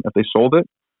awesome. If they sold it,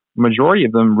 the majority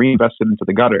of them reinvested into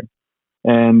the gutter.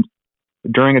 And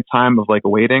during a time of like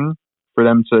waiting for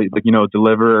them to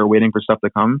deliver or waiting for stuff to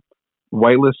come,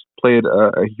 whitelist played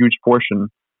a huge portion.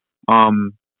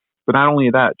 But not only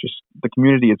that, just the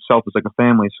community itself is like a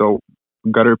family. So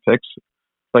gutter picks,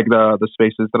 like the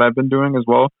spaces that I've been doing as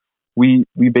well, we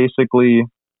basically,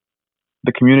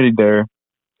 the community there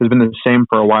has been the same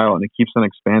for a while, and it keeps on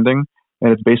expanding.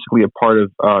 And it's basically a part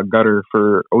of gutter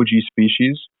for OG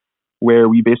species, where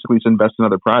we basically just invest in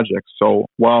other projects. So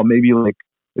while maybe like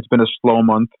it's been a slow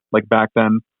month, like back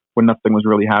then when nothing was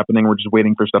really happening, we're just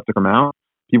waiting for stuff to come out,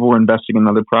 people were investing in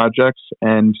other projects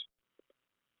and,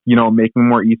 making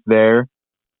more ETH there.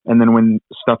 And then when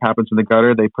stuff happens in the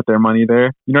gutter, they put their money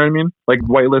there. You know what I mean? Like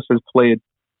whitelist has played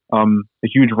a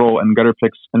huge role in gutter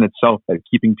picks in itself, at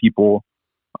keeping people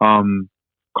calm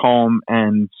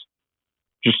and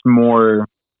just more,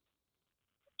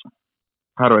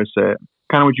 how do I say it?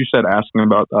 Kind of what you said, asking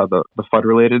about the FUD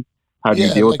related. How do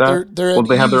you deal with that?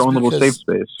 They have their own little safe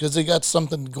space because they got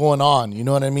something going on. You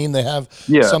know what I mean? They have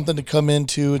something to come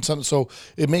into and something. So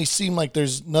it may seem like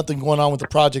there's nothing going on with the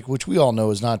project, which we all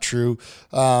know is not true.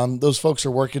 Those folks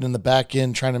are working in the back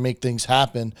end trying to make things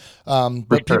happen.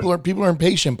 But people are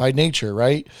impatient by nature,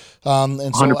 right?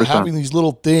 And so 100%. Having these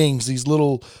little things, these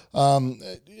little,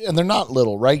 and they're not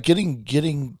little, right?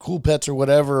 Getting Cool Pets or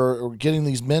whatever, or getting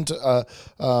these mint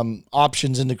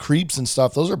options into creeps and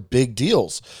stuff. Those are big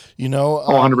deals,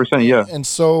 100%, yeah. And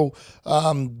so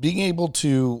being able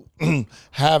to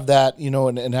have that,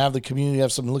 and have the community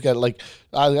have something to look at. Like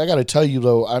I got to tell you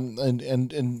though,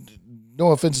 and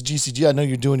no offense to GCG, I know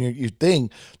you're doing your thing,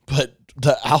 but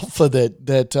the alpha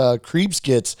that Creeps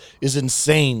gets is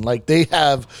insane. Like they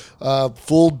have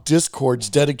full discords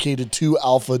dedicated to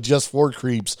alpha just for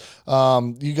Creeps.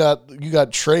 You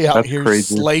got Trey out here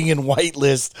slanging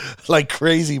whitelist like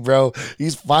crazy, bro.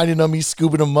 He's finding them, he's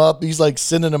scooping them up, he's like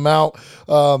sending them out.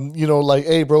 Like,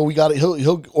 hey, bro, we got it.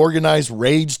 He'll organize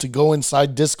raids to go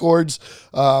inside discords.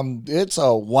 It's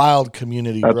a wild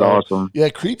community, That's bro. Awesome. Yeah,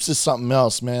 Creeps is something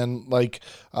else, man. Like,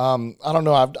 I don't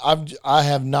know. I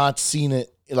have not seen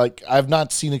it. Like, I've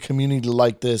not seen a community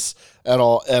like this at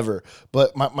all, ever.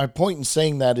 But my point in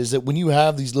saying that is that when you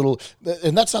have these little,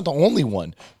 and that's not the only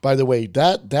one, by the way,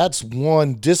 that's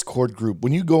one Discord group.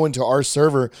 When you go into our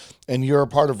server and you're a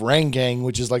part of Rang Gang,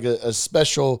 which is like a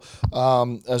special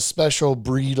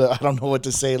breed. I don't know what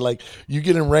to say. Like, you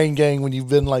get in Rang Gang when you've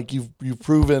been like, you've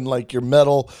proven like your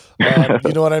metal,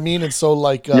 you know what I mean? And so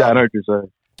like, yeah, I know what you're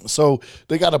saying. So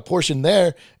they got a portion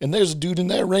there, and there's a dude in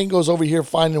there. Rango's over here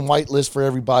finding whitelist for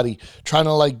everybody, trying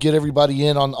to like get everybody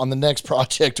in on the next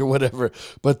project or whatever.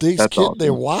 But these kids, awesome.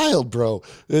 They're wild, bro.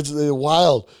 They're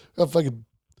wild. I fucking,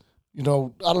 I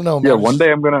don't know, man. Yeah, one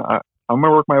day I'm gonna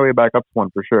work my way back up to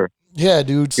one for sure. Yeah,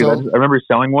 dude. So I remember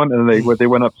selling one, and they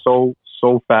went up so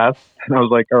fast, and I was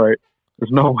like, all right,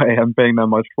 there's no way I'm paying that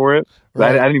much for it.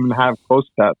 Right. I didn't even have close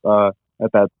to that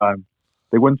at that time.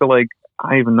 They went to like,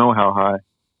 I don't even know how high.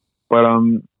 But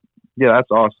yeah, that's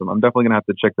awesome. I'm definitely gonna have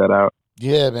to check that out.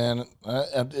 Yeah, man,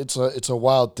 it's a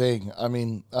wild thing. I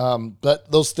mean, but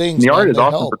those things. And the art is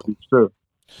awesome for Creeps too.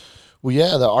 Well,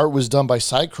 yeah, the art was done by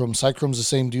Cychrome. Cychrome's the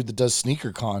same dude that does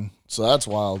SneakerCon, so that's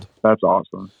wild. That's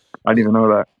awesome. I didn't even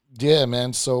know that. Yeah,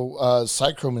 man. So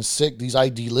Cychrome is sick. These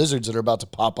ID lizards that are about to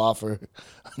pop off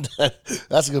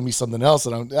that's going to be something else.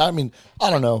 And I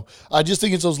don't know. I just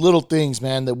think it's those little things,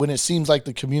 man, that when it seems like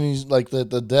the communities, like the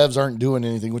devs aren't doing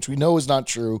anything, which we know is not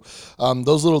true,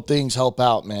 those little things help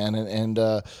out, man. And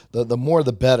the more,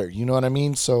 the better. You know what I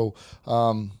mean? So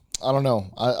I don't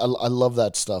know. I love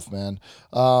that stuff, man.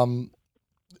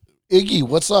 Iggy,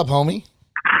 what's up, homie?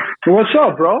 What's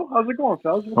up, bro? How's it going,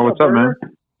 fellas? What's up, man?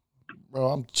 Bro,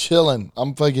 I'm chilling.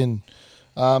 I'm fucking,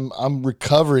 I'm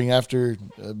recovering after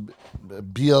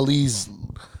BLE's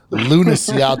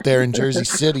lunacy out there in Jersey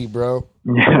City, bro.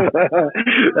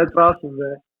 That's awesome,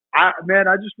 man.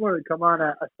 I just wanted to come on.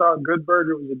 I saw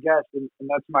Goodburger was a guest, and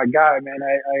that's my guy, man.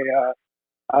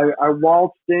 I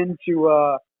waltzed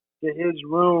into his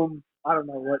room. I don't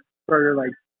know what burger,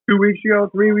 like 3 weeks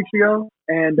ago,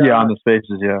 and on the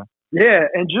Spaces, yeah. Yeah,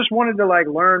 and just wanted to like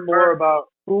learn more about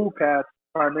Cool Cats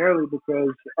primarily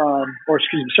because, or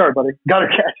excuse me, sorry, buddy, Gutter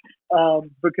Cats,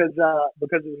 because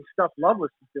of the stuff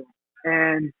Loveless is doing,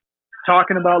 and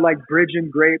talking about like bridging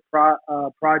great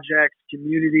projects,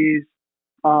 communities.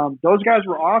 Those guys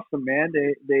were awesome, man.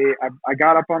 I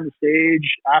got up on the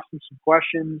stage, asked them some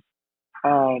questions.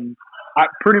 I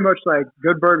pretty much like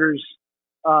Good Burger's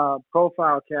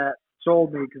profile cat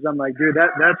sold me because I'm like, dude,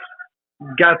 that's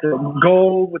got the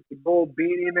gold with the gold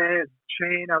beanie, man,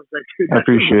 chain. I was like, dude, I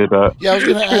appreciate that. Yeah, I was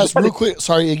gonna ask real quick.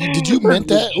 Sorry, Iggy, did you mint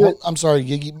that? Oh, I'm sorry,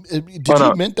 Iggy. Did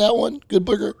you mint that one, Good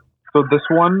Burger? So this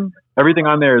one, everything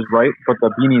on there is right, but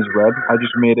the beanie's red. I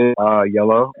just made it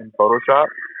yellow in Photoshop.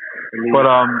 But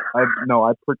I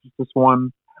purchased this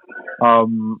one.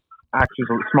 Actually,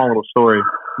 it's a small little story.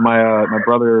 My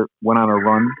brother went on a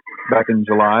run back in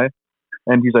July,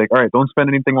 and he's like, "All right, don't spend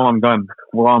anything while I'm gone."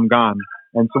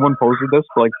 And someone posted this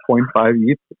for like 0.5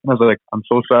 ETH. And I was like, "I'm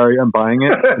so sorry, I'm buying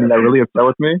it." And he got really upset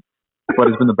with me, but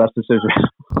it's been the best decision.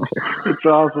 It's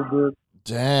awesome, dude.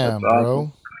 Damn, That's bro.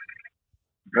 awesome.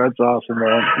 That's awesome,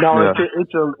 man. No, Yeah.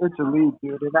 it's a lead,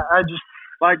 dude. And I just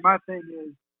like my thing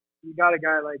is you got a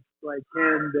guy like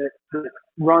him that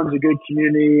runs a good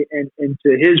community, and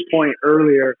to his point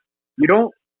earlier, you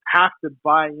don't have to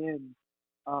buy in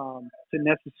to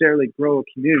necessarily grow a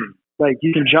community. Like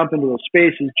you can jump into those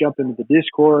spaces, jump into the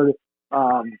Discord,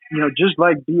 just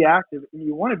like be active. And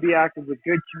you want to be active with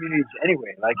good communities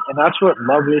anyway. Like, and that's what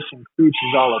Loveless and Cooch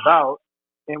is all about.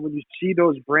 And when you see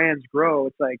those brands grow,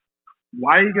 it's like,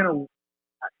 why are you gonna?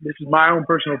 This is my own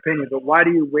personal opinion, but why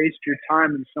do you waste your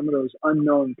time in some of those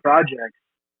unknown projects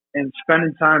and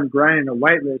spending time grinding a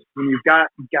whitelist when you've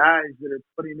got guys that are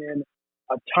putting in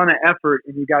a ton of effort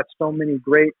and you got so many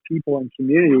great people and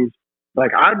communities?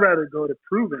 Like, I'd rather go to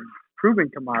proven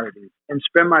commodities and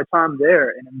spend my time there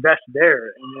and invest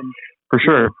there, and then For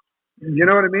sure. you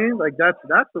know what I mean? Like that's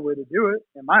the way to do it,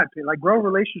 in my opinion. Like grow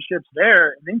relationships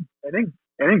there and then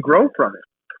grow from it.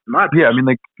 Yeah, I mean,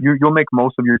 like you'll make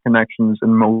most of your connections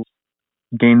and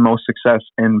gain most success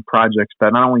in projects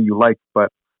that not only you like but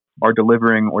are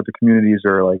delivering, or the communities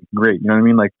are like great. You know what I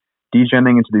mean? Like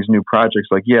degenning into these new projects,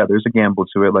 like yeah, there's a gamble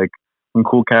to it. Like when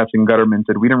Cool Cats and Gutter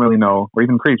minted, we didn't really know, or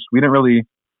even Creeps, we didn't really.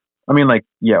 I mean, like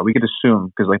yeah, we could assume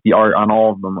because like the art on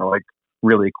all of them are like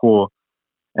really cool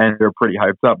and they're pretty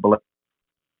hyped up. But like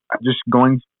just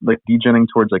going like degenning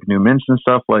towards like new mints and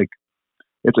stuff, like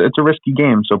it's a risky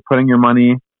game. So putting your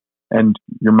money and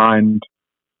your mind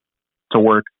to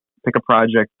work, pick a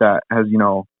project that has,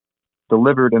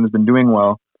 delivered and has been doing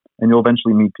well, and you'll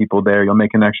eventually meet people there. You'll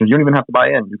make connections. You don't even have to buy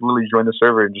in. You can literally join the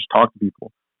server and just talk to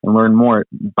people and learn more,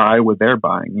 buy what they're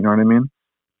buying. You know what I mean?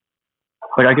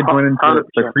 Like I could join into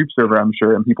the Creep server, I'm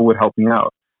sure, and people would help me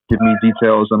out, give me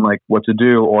details on like what to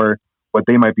do or what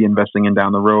they might be investing in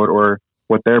down the road or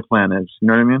what their plan is. You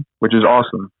know what I mean? Which is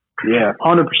awesome. Yeah,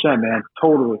 100%, man.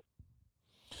 Totally.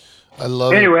 I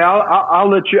love anyway, it. I'll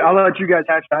let you guys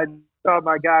hatch. I thought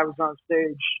my guy was on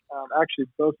stage. Actually,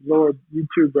 both Lord, you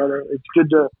too, brother. It's good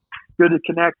to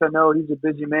connect. I know he's a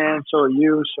busy man, so are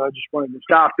you. So I just wanted to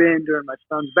stop in during my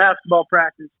son's basketball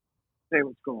practice, say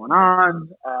what's going on,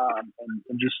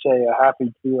 and just say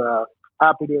happy to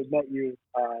have met you,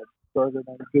 brother.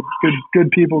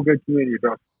 Good people, good community,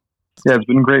 bro. Yeah, it's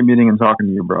been great meeting and talking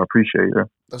to you, bro. I appreciate you.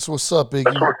 That's what's up,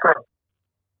 Biggie.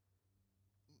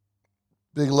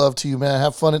 Big love to you, man.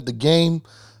 Have fun at the game.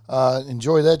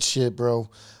 Enjoy that shit, bro.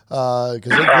 Because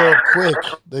they grow up quick.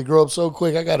 They grow up so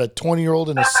quick. I got a 20-year-old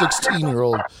and a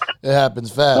 16-year-old. It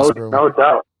happens fast, bro. No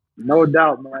doubt. No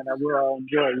doubt, man. I will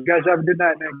enjoy. You guys have a good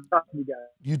night, man. Talk to you guys.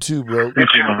 You too, bro.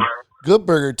 Good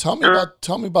Burger. Tell me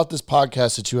about this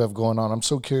podcast that you have going on. I'm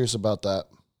so curious about that.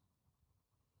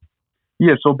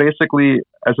 Yeah, so basically,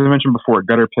 as I mentioned before,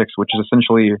 Gutter Picks, which is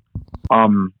essentially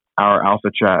our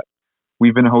alpha chat.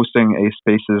 We've been hosting a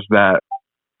spaces that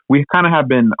we kind of have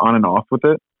been on and off with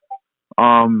it.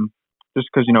 Just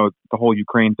because, the whole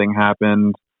Ukraine thing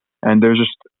happened and we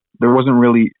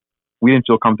didn't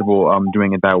feel comfortable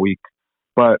doing it that week.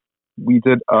 But we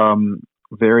did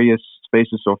various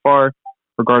spaces so far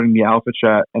regarding the alpha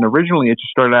chat. And originally it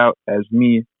just started out as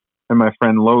me and my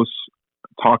friend Los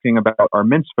talking about our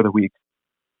mints for the week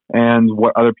and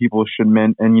what other people should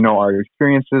mint and, our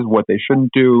experiences, what they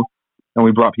shouldn't do. And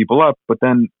we brought people up, but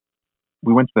then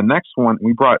we went to the next one.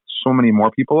 We brought so many more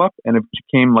people up, and it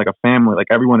became like a family. Like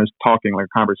everyone is talking, like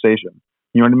a conversation.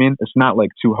 You know what I mean? It's not like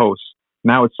two hosts.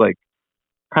 Now it's like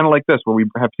kind of like this, where we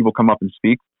have people come up and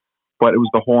speak, but it was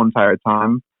the whole entire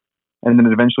time. And then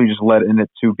it eventually just led in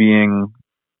it to being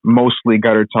mostly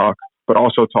gutter talk, but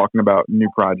also talking about new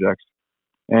projects.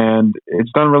 And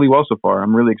it's done really well so far.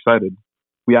 I'm really excited.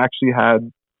 We actually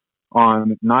had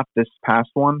on not this past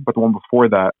one, but the one before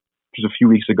that, which was a few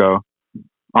weeks ago.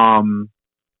 Um,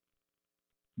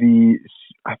 the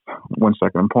 1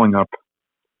 second, I'm pulling up.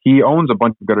 He owns a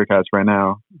bunch of gutter cats right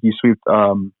now. He sweeped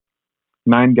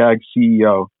 9gag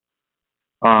CEO,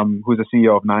 who's the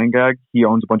CEO of 9gag. He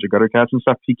owns a bunch of gutter cats and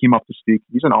stuff. He came up to speak.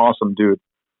 He's an awesome dude.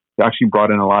 He actually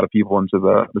brought in a lot of people into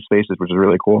the spaces, which is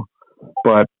really cool.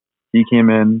 But he came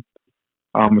in,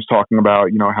 was talking about,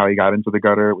 how he got into the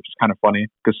gutter, which is kind of funny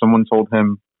because someone told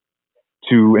him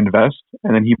to invest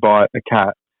and then he bought a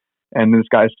cat. And this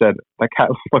guy said, that cat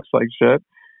looks like shit.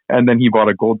 And then he bought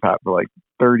a gold pat for like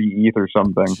 30 ETH or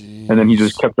something. Jeez. And then he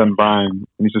just kept on buying. And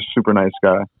he's a super nice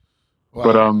guy. Wow.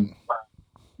 But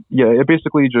yeah, it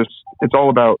basically it's all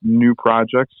about new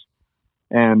projects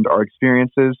and our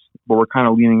experiences, but we're kind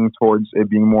of leaning towards it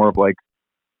being more of like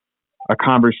a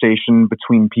conversation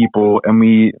between people. And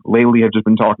we lately have just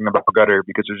been talking about gutter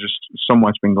because there's just so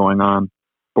much been going on,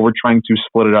 but we're trying to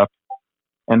split it up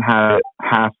and have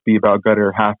half be about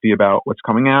gutter, half be about what's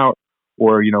coming out,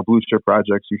 or, blue chip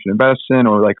projects you should invest in,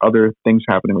 or like other things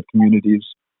happening with communities.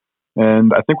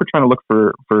 And I think we're trying to look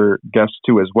for guests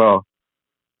too as well,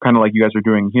 kind of like you guys are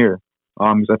doing here.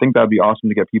 Because I think that'd be awesome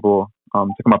to get people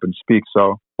to come up and speak.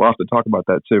 So we'll have to talk about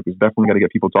that too, because definitely got to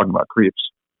get people talking about creeps.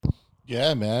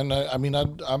 Yeah, man.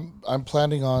 I'm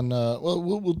planning on.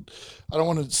 We'll I don't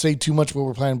want to say too much what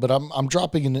we're planning, but I'm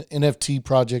dropping an NFT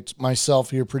project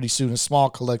myself here pretty soon. A small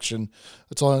collection.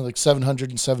 It's only like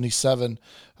 777.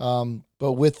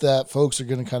 But with that, folks are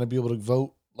going to kind of be able to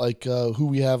vote like who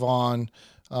we have on.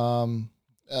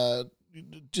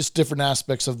 Just different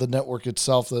aspects of the network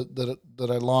itself that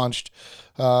I launched.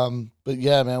 But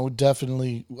yeah, man, I would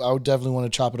definitely want to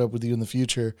chop it up with you in the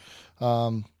future.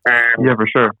 Yeah, for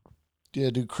sure. Yeah,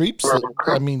 dude, creeps.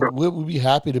 I mean, we'll be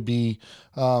happy to be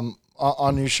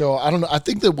on your show. I don't know. I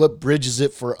think that what bridges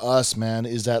it for us, man,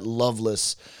 is that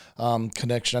Loveless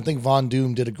connection. I think Von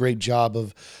Doom did a great job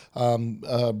of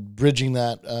bridging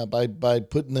that by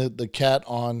putting the cat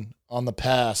on the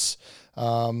pass.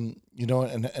 And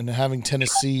having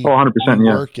Tennessee 100%,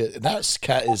 rework it. And that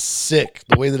cat is sick.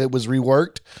 The way that it was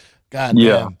reworked, God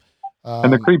damn.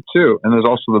 And the creep too. And there's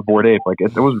also the Bored Ape. Like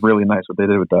it was really nice what they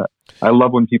did with that. I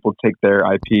love when people take their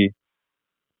IP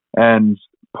and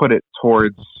put it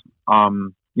towards,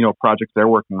 projects they're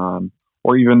working on,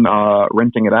 or even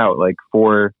renting it out. Like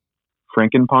for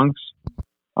Frankenpunks,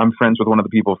 I'm friends with one of the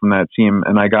people from that team,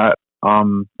 and I got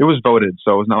it was voted,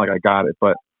 so it was not like I got it,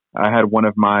 but I had one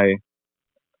of my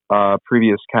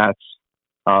previous cats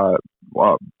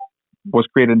was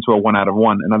created into a 1 out of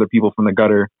 1, and other people from the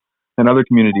gutter and other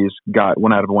communities got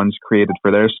 1 out of 1s created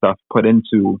for their stuff put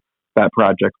into that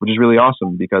project, which is really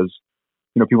awesome because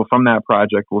people from that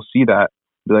project will see that,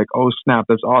 be like, oh snap,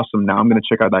 that's awesome, now I'm going to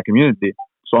check out that community.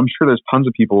 So I'm sure there's tons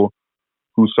of people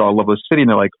who saw Loveless City and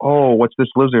they're like, oh, what's this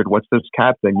lizard, what's this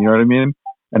cat thing, you know what I mean?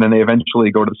 And then they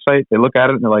eventually go to the site, they look at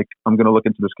it and they're like, I'm going to look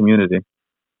into this community.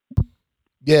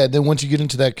 Yeah, then once you get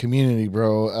into that community,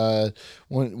 bro,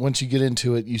 once you get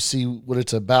into it, you see what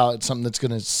it's about. It's something that's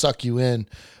going to suck you in,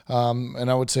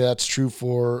 and I would say that's true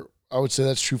for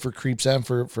Creeps and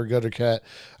for Gutter Cat.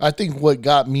 I think what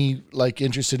got me like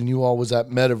interested in you all was that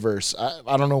metaverse.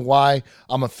 I don't know why.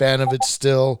 I'm a fan of it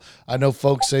still. I know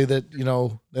folks say that,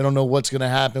 they don't know what's going to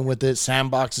happen with it.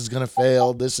 Sandbox is going to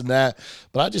fail, this and that.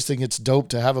 But I just think it's dope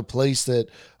to have a place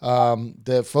that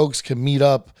that folks can meet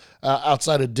up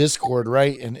outside of Discord,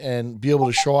 right? And be able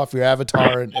to show off your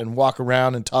avatar and walk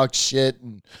around and talk shit.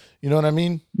 And you know what I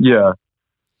mean? Yeah.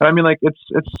 I mean, like, it's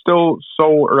still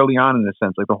so early on in a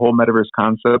sense, like the whole metaverse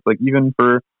concept, like even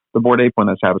for the Bored Ape one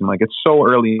that's happening, like it's so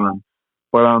early on.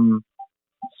 But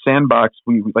Sandbox,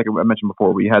 we like I mentioned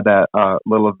before, we had that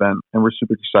little event, and we're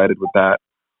super excited with that.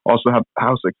 Also have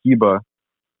House Akiba,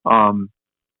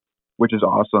 which is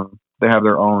awesome. They have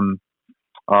their own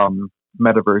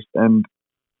metaverse, and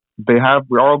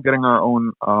we're all getting our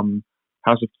own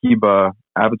House Akiba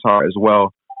avatar as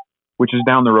well, which is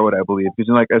down the road, I believe.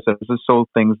 Because like I said, this is still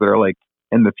things that are like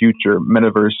in the future.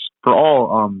 Metaverse, for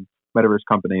all metaverse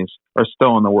companies, are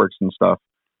still in the works and stuff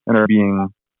and are being,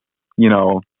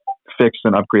 fixed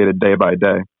and upgraded day by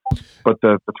day. But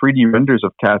the 3D renders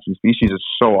of cats and species is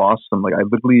so awesome. Like I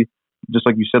literally, just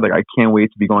like you said, like I can't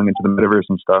wait to be going into the metaverse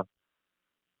and stuff.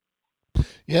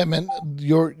 Yeah, man,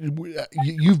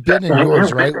 you've been in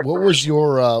yours, right? What was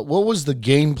the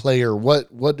gameplay, or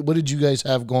what did you guys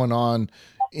have going on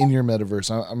in your metaverse?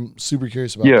 I'm super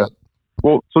curious about that.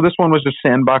 Well, so this one was just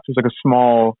Sandbox. It was like a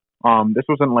small, this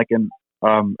wasn't like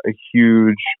a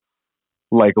huge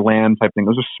like LAN type thing. It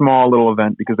was a small little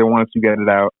event because they wanted to get it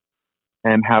out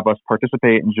and have us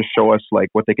participate and just show us like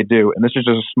what they could do. And this is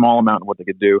just a small amount of what they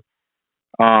could do.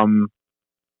 Um,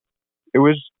 it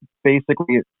was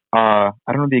basically I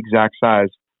don't know the exact size,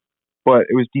 but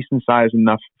it was decent size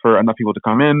enough for enough people to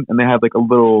come in, and they had like a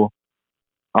little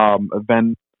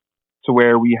event to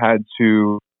where we had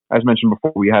to, as mentioned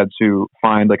before, we had to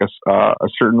find like a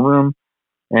certain room,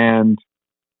 and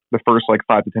the first like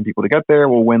 5 to 10 people to get there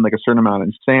will win like a certain amount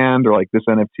in sand or like this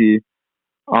NFT.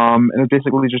 And it's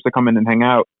basically just to come in and hang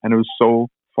out, and it was so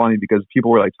funny because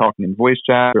people were like talking in voice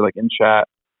chat or like in chat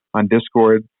on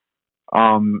Discord,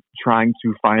 trying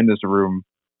to find this room,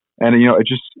 and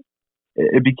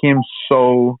it became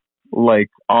so like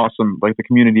awesome, like the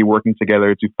community working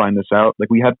together to find this out. Like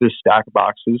we had to stack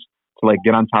boxes to like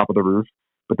get on top of the roof,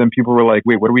 but then people were like,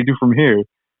 "Wait, what do we do from here?"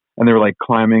 And they were like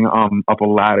climbing up a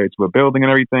ladder to a building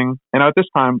and everything. And at this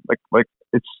time, like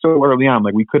it's still early on.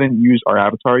 Like we couldn't use our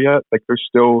avatar yet. Like they're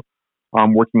still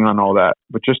working on all that.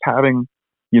 But just having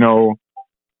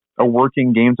a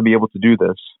working game to be able to do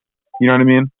this, you know what I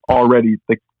mean? Already,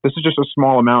 like this is just a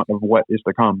small amount of what is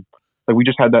to come. Like we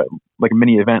just had that like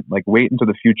mini event. Like wait into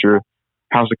the future.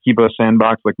 House Akiba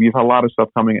sandbox. Like we've had a lot of stuff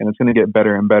coming, and it's going to get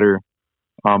better and better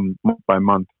month by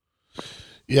month.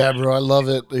 Yeah, bro, I love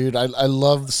it, dude. I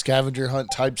love the scavenger hunt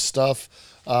type stuff.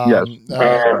 Yes,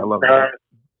 I love it.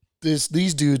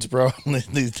 These dudes, bro,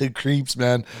 the creeps,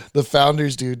 man, the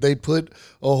founders, dude, they put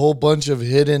a whole bunch of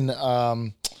hidden,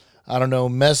 I don't know,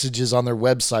 messages on their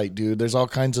website, dude. There's all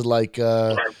kinds of like,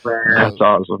 that's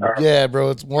awesome. Yeah, bro.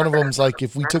 It's one of them's like,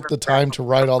 if we took the time to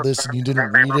write all this and you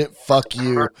didn't read it, fuck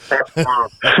you. I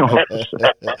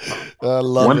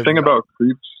love One it, thing bro. about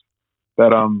creeps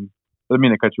that I didn't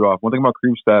mean to cut you off. One thing about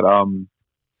creeps that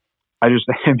I just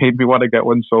it made me want to get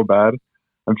one so bad.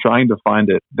 I'm trying to find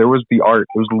it. There was the art.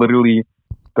 It was literally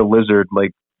the lizard,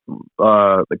 like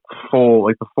full,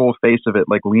 like the full face of it,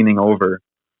 like leaning over.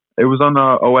 It was on the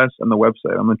OS and the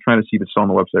website. I'm trying to see if it's on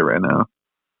the website right now.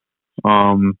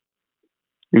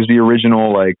 It was the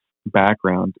original like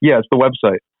background. Yeah, it's the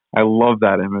website. I love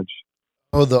that image.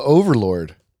 Oh, the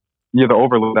Overlord. Yeah, the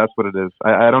Overlord. That's what it is.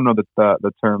 I don't know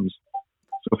the terms,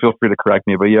 so feel free to correct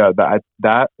me. But yeah,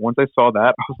 that once I saw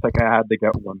that, I was like, I had to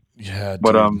get one. Yeah,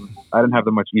 but dude. I didn't have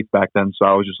that much ETH back then, so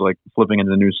I was just like flipping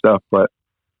into new stuff. But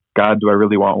God, do I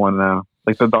really want one now?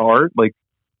 Like the art, like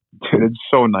dude, it's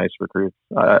so nice for creeps.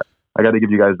 I got to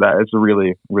give you guys that. It's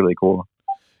really, really cool.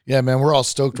 Yeah, man, we're all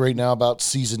stoked right now about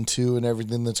season 2 and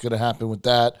everything that's going to happen with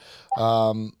that.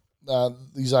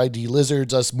 These ID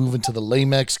lizards, us moving to the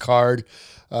Lamex card.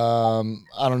 I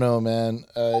don't know, man.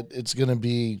 It's gonna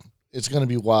be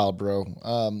wild, bro.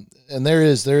 And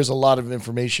there's a lot of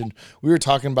information. We were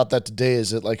talking about that today.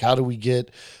 Is it like, how do we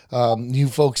get new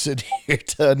folks in here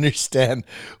to understand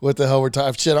what the hell we're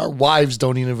talking? Shit, our wives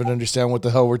don't even understand what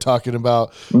the hell we're talking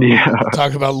about. Yeah.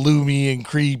 Talking about Lumi and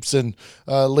creeps and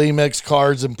Lamex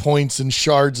cards and points and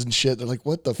shards and shit. They're like,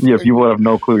 what the? Yeah, people have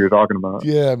no clue what you're talking about.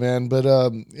 Yeah, man. But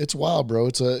it's wild, bro.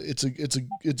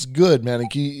 It's good, man.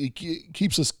 It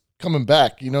keeps us coming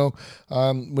back,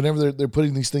 whenever they're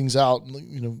putting these things out,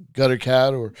 Gutter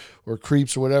Cat or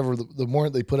Creeps or whatever, the more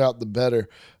they put out, the better.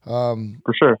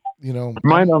 For sure.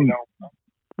 Mind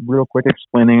real quick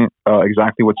explaining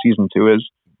exactly what season 2 is,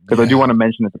 because I do want to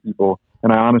mention it to people,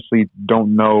 and I honestly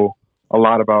don't know a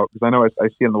lot about, because I know I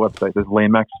see on the website there's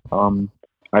Lamex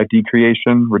ID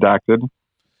creation redacted.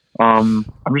 I'm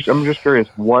just curious,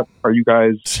 what are you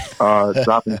guys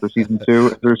dropping for season 2?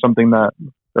 Is there something that,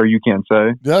 or you can't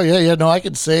say? Oh yeah. No, I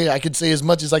can say as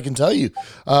much as I can tell you.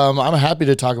 I'm happy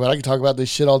to talk about it. I can talk about this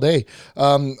shit all day.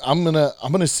 I want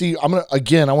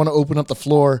to open up the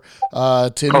floor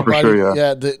to anybody. For sure,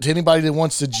 yeah. To anybody that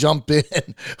wants to jump in,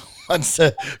 wants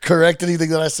to correct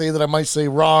anything that I say that I might say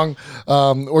wrong,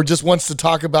 or just wants to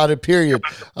talk about it. Period.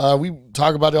 We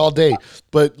talk about it all day.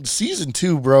 But season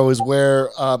 2, bro, is where.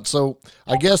 So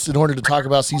I guess in order to talk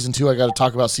about season 2, I got to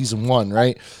talk about season 1,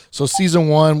 right? So season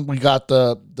 1, we got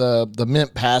the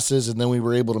mint passes, and then we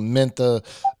were able to mint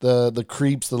the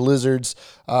creeps, the lizards.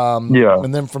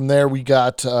 And then from there we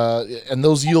got and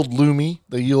those yield Lumi.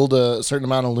 They yield a certain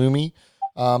amount of Lumi.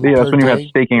 That's when you had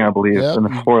staking, I believe, and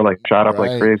the floor like shot up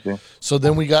like crazy. So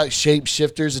then we got shape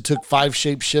shifters. It took 5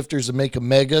 shape shifters to make a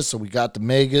mega, so we got the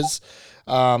megas.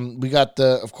 We got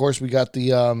the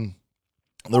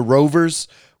rovers.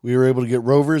 We were able to get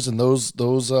rovers, and those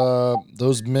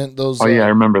mint those. Oh yeah, I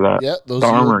remember that. Yeah, those the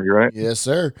armory, right? Yes,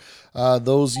 sir.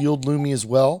 Those yield Lumi as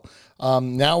well.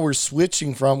 Now we're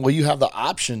switching from. Well, you have the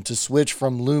option to switch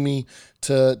from Lumi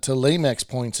to Lamex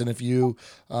points, and if you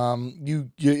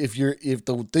if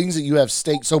the things that you have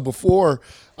staked. So before,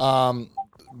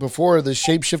 before the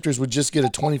shapeshifters would just get a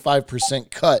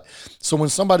 25% cut. So when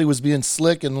somebody was being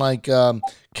slick and like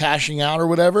cashing out or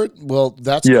whatever, well,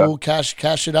 that's cool.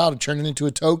 Cash it out and turn it into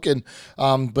a token.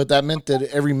 But that meant that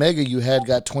every mega you had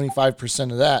got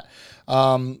 25% of that.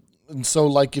 And so,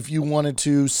 like, if you wanted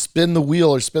to spin the wheel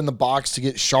or spin the box to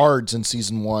get shards in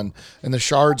season 1, and the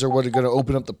shards are what are going to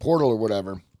open up the portal or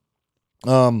whatever,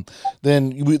 then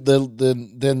the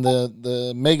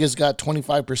megas got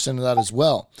 25% of that as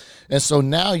well. And so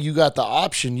now you got the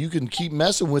option. You can keep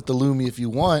messing with the Lumi if you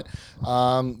want.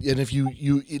 And if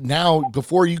you now,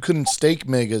 before you couldn't stake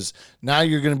megas, now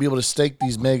you're going to be able to stake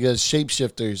these megas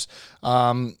shapeshifters.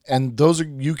 And those are,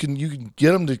 you can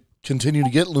get them to continue to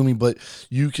get Lumi, but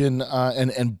you can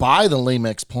and buy the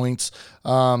Lamex points,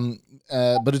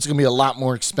 but it's going to be a lot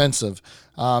more expensive.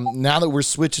 Now that we're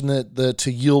switching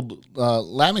to yield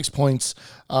Lamex points,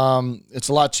 it's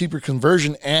a lot cheaper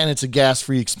conversion, and it's a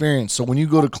gas-free experience. So when you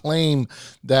go to claim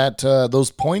that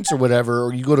those points or whatever,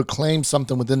 or you go to claim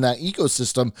something within that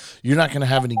ecosystem, you're not going to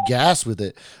have any gas with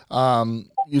it.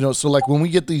 So like when we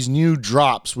get these new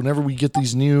drops, whenever we get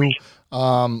these new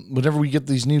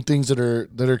things that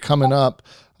are coming up,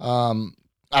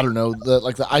 I don't know,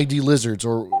 the ID lizards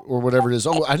or whatever it is.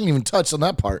 Oh, I didn't even touch on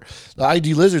that part. The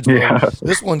ID lizards, bro. Yeah.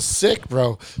 This one's sick,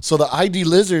 bro. So the ID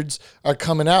lizards are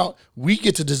coming out. We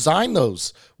get to design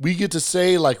those. We get to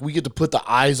say, like, we get to put the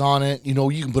eyes on it. You know,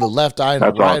 you can put a left eye and a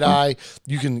right eye.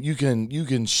 You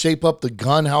can shape up the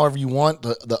gun however you want,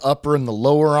 the upper and the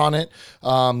lower on it.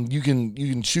 You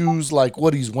can choose like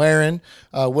what he's wearing,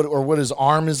 what his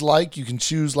arm is like. You can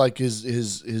choose like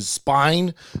his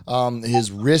spine,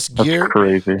 his wrist gear. That's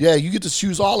crazy. Yeah, you get to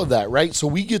choose all of that, right? So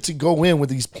we get to go in with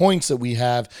these points that we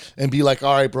have and be like,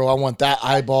 all right, bro, I want that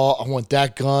eyeball, I want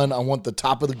that gun, I want the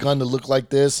top of the gun to look like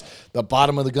this, the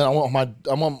bottom of the gun, I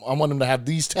want him to have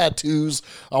these tattoos,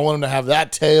 I want him to have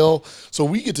that tail. So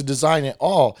we get to design it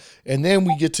all, and then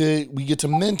we get to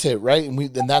mint it, right?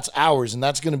 And that's ours, and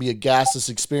that's going to be a gasless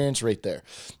experience right there.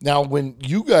 Now, when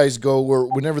you guys go, or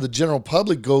whenever the general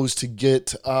public goes to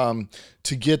get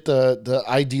the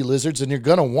ID lizards, and you're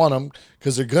gonna want them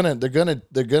because they're gonna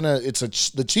it's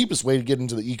the cheapest way to get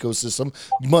into the ecosystem,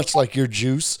 much like your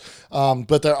juice.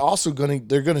 But they're also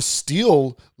gonna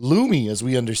steal Lumi, as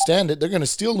we understand it. They're gonna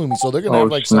steal Lumi, so they're gonna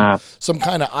have like some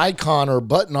kind of icon or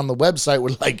button on the website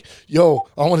where like, yo,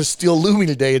 I want to steal Lumi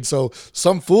today, and so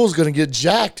some fool's gonna get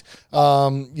jacked.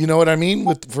 You know what I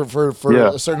mean? For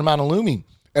a certain amount of Lumi,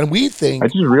 and we think. I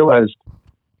just realized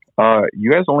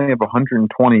you guys only have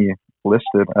 120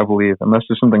 listed, I believe, unless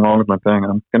there's something wrong with my thing.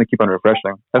 I'm gonna keep on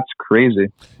refreshing. That's crazy.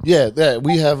 Yeah,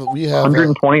 we have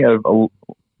 120 of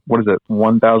what is it?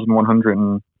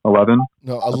 1,111.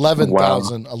 No,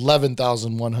 11,000. Wow.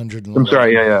 11,111. I'm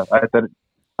sorry. Yeah.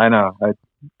 I know. I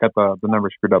got the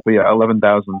numbers screwed up, but yeah,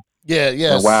 11,000.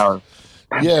 Yeah. Wow.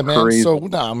 Yeah, man. Crazy. So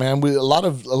man, a lot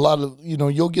of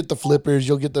you'll get the flippers,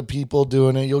 you'll get the people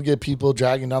doing it, you'll get people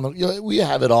dragging down we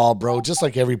have it all, bro, just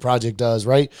like every project does,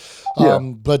 right? Yeah.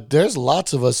 But there's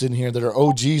lots of us in here that are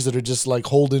OGs that are just like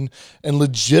holding and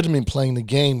legitimately playing the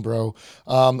game, bro.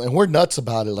 And we're nuts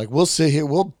about it. Like, we'll sit here,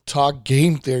 we'll talk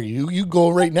game theory. You go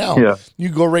right now. Yeah. You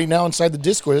go right now inside the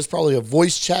Discord. There's probably a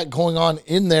voice chat going on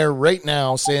in there right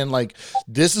now saying like,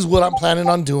 this is what I'm planning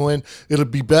on doing. It'll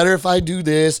be better if I do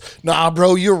this. Nah,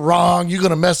 bro, you're wrong. You're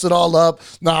gonna mess it all up.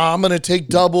 Nah, I'm gonna take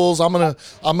doubles. I'm gonna,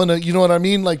 you know what I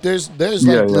mean? Like there's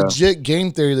legit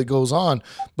game theory that goes on.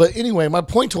 But anyway, my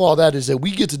point to all that is that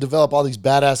we get to develop all these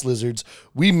badass lizards.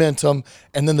 We mint them,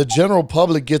 and then the general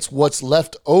public gets what's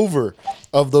left over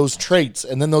of those traits,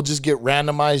 and then they'll just get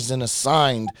randomized and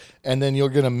assigned, and then you're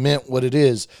gonna mint what it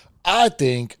is. I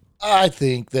think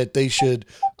that they should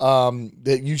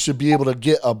that you should be able to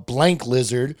get a blank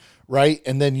lizard, right?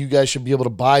 And then you guys should be able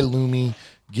to buy Lumi,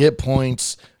 get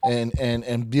points,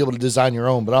 and be able to design your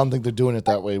own. But I don't think they're doing it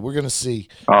that way. We're gonna see.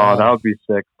 Oh, that would be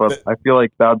sick. But I feel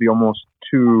like that would be almost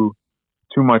too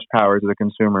much power to the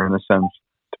consumer in a sense.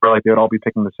 Where like they would all be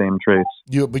picking the same traits.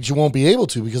 But you won't be able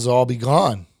to because they'll all be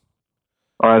gone.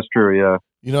 Oh, that's true. Yeah.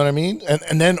 You know what I mean?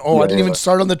 And then, I didn't even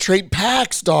start on the trait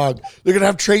packs, dog. They're going to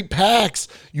have trait packs.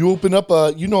 You open up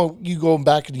you go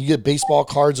back and you get baseball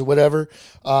cards or whatever,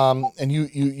 and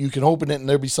you can open it and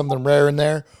there'll be something rare in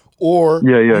there. Or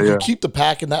you can keep the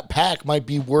pack, and that pack might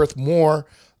be worth more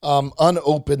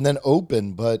unopened than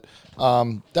open. But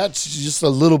that's just a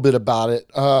little bit about it.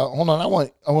 Hold on. I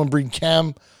want to bring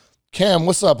Cam. Cam,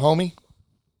 what's up, homie?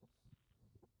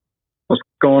 What's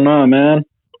going on, man?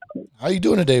 How you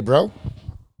doing today, bro?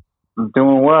 I'm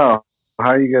doing well.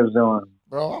 How you guys doing?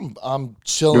 Bro, I'm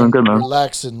chilling, good,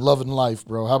 relaxing, loving life,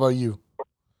 bro. How about you?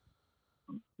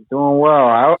 Doing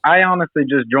well. I honestly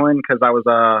just joined because I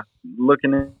was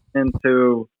looking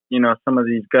into, some of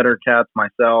these gutter cats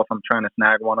myself. I'm trying to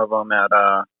snag one of them at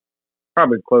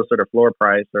probably closer to floor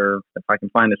price, or if I can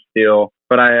find a steal.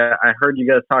 But I heard you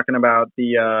guys talking about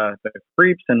the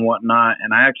creeps and whatnot,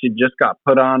 and I actually just got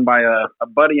put on by a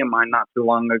buddy of mine not too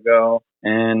long ago.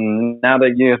 And now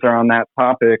that you guys are on that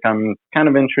topic, I'm kind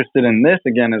of interested in this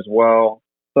again as well.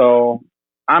 So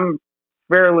I'm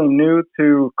fairly new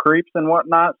to creeps and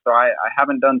whatnot, so I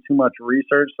haven't done too much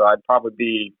research. So I'd probably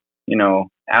be,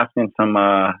 asking some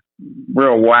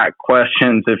real whack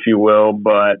questions, if you will.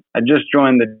 But I just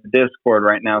joined the Discord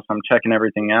right now, so I'm checking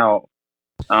everything out.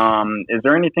 Is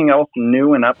there anything else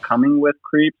new and upcoming with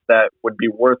creeps that would be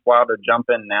worthwhile to jump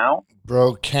in now?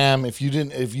 Bro, Cam, did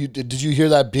you hear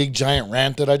that big giant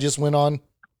rant that I just went on?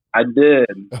 I did.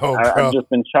 Oh, I've just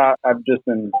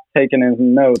been taking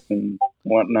in notes and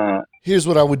whatnot. Here's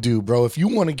what I would do, bro. If you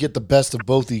want to get the best of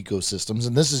both ecosystems,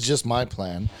 and this is just my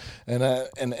plan, and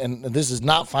this is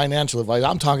not financial advice.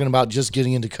 I'm talking about just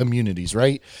getting into communities,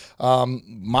 right?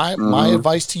 My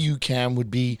advice to you, Cam,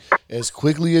 would be as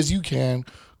quickly as you can,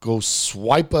 go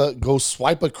swipe a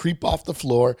creep off the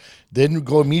floor, then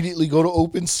immediately go to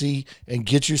OpenSea and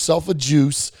get yourself a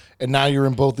juice, and now you're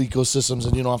in both ecosystems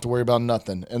and you don't have to worry about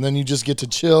nothing. And then you just get to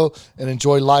chill and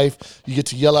enjoy life. You get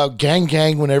to yell out gang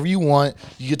gang whenever you want.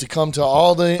 You get to come to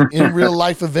all the in real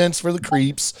life events for the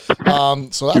creeps.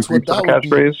 So that's what that would be.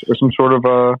 Catchphrase or some sort of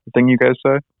thing you guys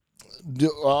say?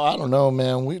 I don't know,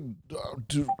 man. We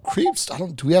do creeps.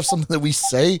 Do we have something that we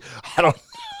say? I don't.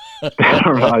 I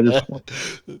don't know.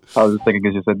 I was just thinking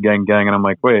because you said gang gang, and I'm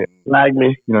like, wait, lag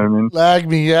me. You know what I mean? Lag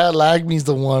me, yeah. Lag me's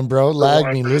the one, bro.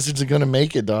 Lag me. Lizards are gonna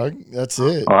make it, dog. That's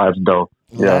it. Oh, that's dope.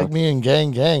 Lag me and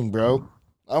gang gang, bro.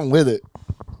 I'm with it.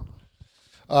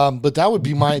 But that would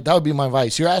be my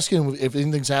advice. You're asking if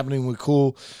anything's happening with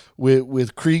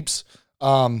creeps.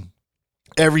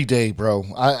 Every day, bro.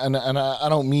 I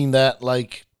don't mean that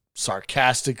like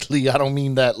sarcastically. I don't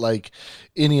mean that like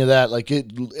any of that. Like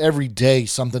every day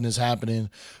something is happening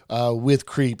with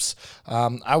creeps.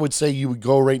 I would say you would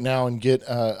go right now and get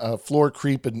a floor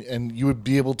creep, and you would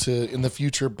be able to in the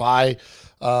future buy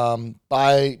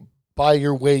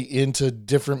your way into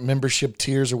different membership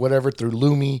tiers or whatever through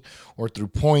Lumi or through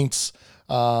points,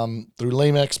 through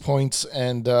Lamex points,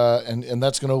 and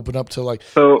that's going to open up to like.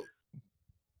 So,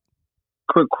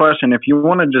 quick question: if you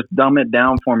want to just dumb it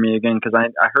down for me again, because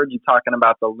I heard you talking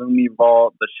about the Lumi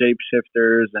Vault, the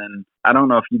shapeshifters, and I don't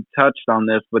know if you touched on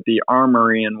this, but the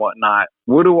armory and whatnot.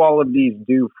 What do all of these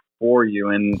do for you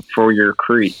and for your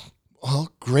creep?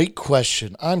 Well, great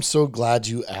question. I'm so glad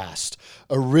you asked.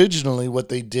 Originally, what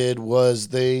they did is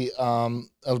they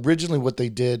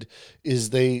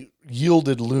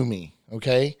yielded Lumi.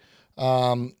 Okay.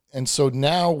 And so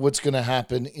now what's going to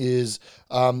happen is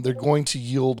they're going to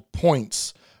yield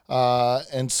points.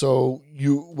 And so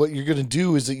what you're going to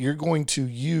do is that you're going to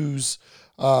use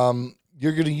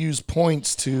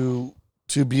points to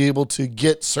be able to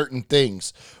get certain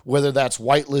things, whether that's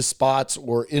whitelist spots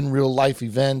or in real life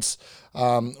events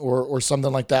or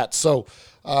something like that. So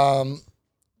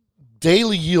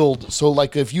daily yield. So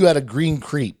like if you had a green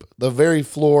creep, the very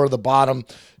floor, the bottom,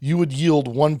 you would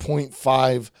yield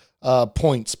 1.5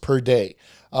 points per day.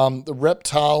 The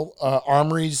reptile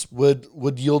armories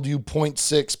would yield you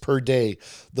 0.6 per day.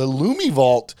 The Lumi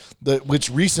Vault, which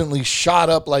recently shot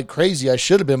up like crazy, I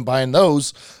should have been buying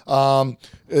those. It'll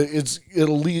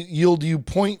yield you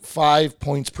 0.5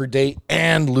 points per day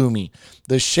and Lumi.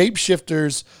 The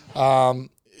shapeshifters,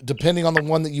 depending on the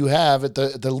one that you have, at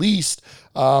the least,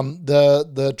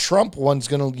 the Trump one's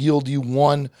going to yield you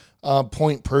 1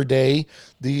 point per day.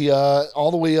 The all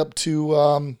the way up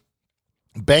to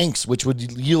Banks, which would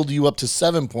yield you up to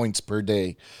 7 points per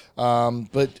day.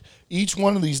 But each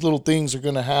one of these little things are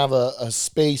going to have a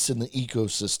space in the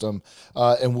ecosystem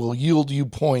and will yield you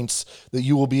points that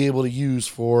you will be able to use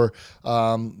for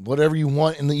whatever you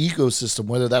want in the ecosystem,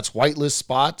 whether that's whitelist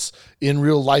spots, in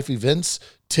real life events,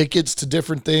 tickets to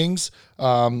different things,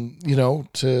 that's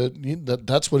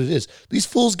what it is. These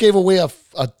fools gave away a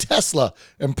Tesla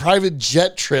and private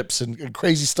jet trips and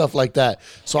crazy stuff like that.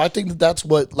 So I think that's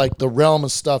what like the realm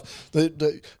of stuff.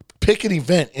 Pick an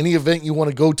event, any event you want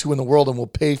to go to in the world, and we'll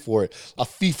pay for it. A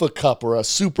FIFA Cup or a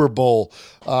Super Bowl.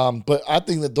 But I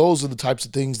think that those are the types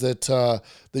of things that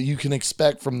you can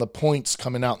expect from the points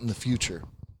coming out in the future.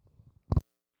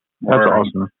 That's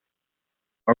awesome.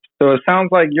 So it sounds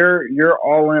like you're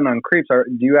all in on creeps. Do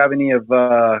you have any of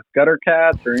gutter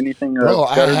cats or anything? Bro,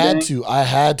 I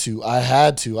had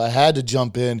to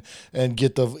jump in and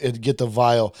get the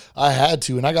vial. I had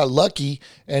to, and I got lucky,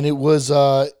 and it was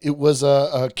a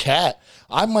cat.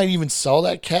 I might even sell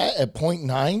that cat at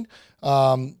 0.9.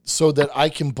 so that I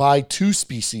can buy 2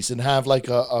 species and have like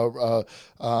a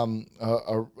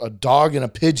dog and a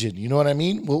pigeon. You know what I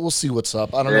mean? We'll see what's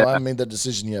up. I don't know. I haven't made that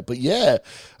decision yet, but yeah,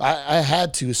 I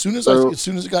had to as soon as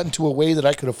it got into a way that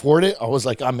I could afford it. I was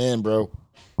like, I'm in, bro.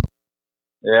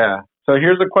 Yeah. So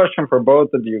here's a question for both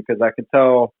of you, because I could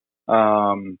tell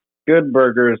Good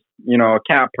Burger's, a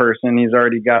cat person. He's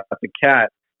already got the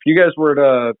cat. If you guys were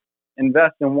to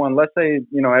invest in one, let's say,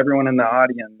 everyone in the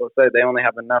audience, let's say they only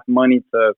have enough money to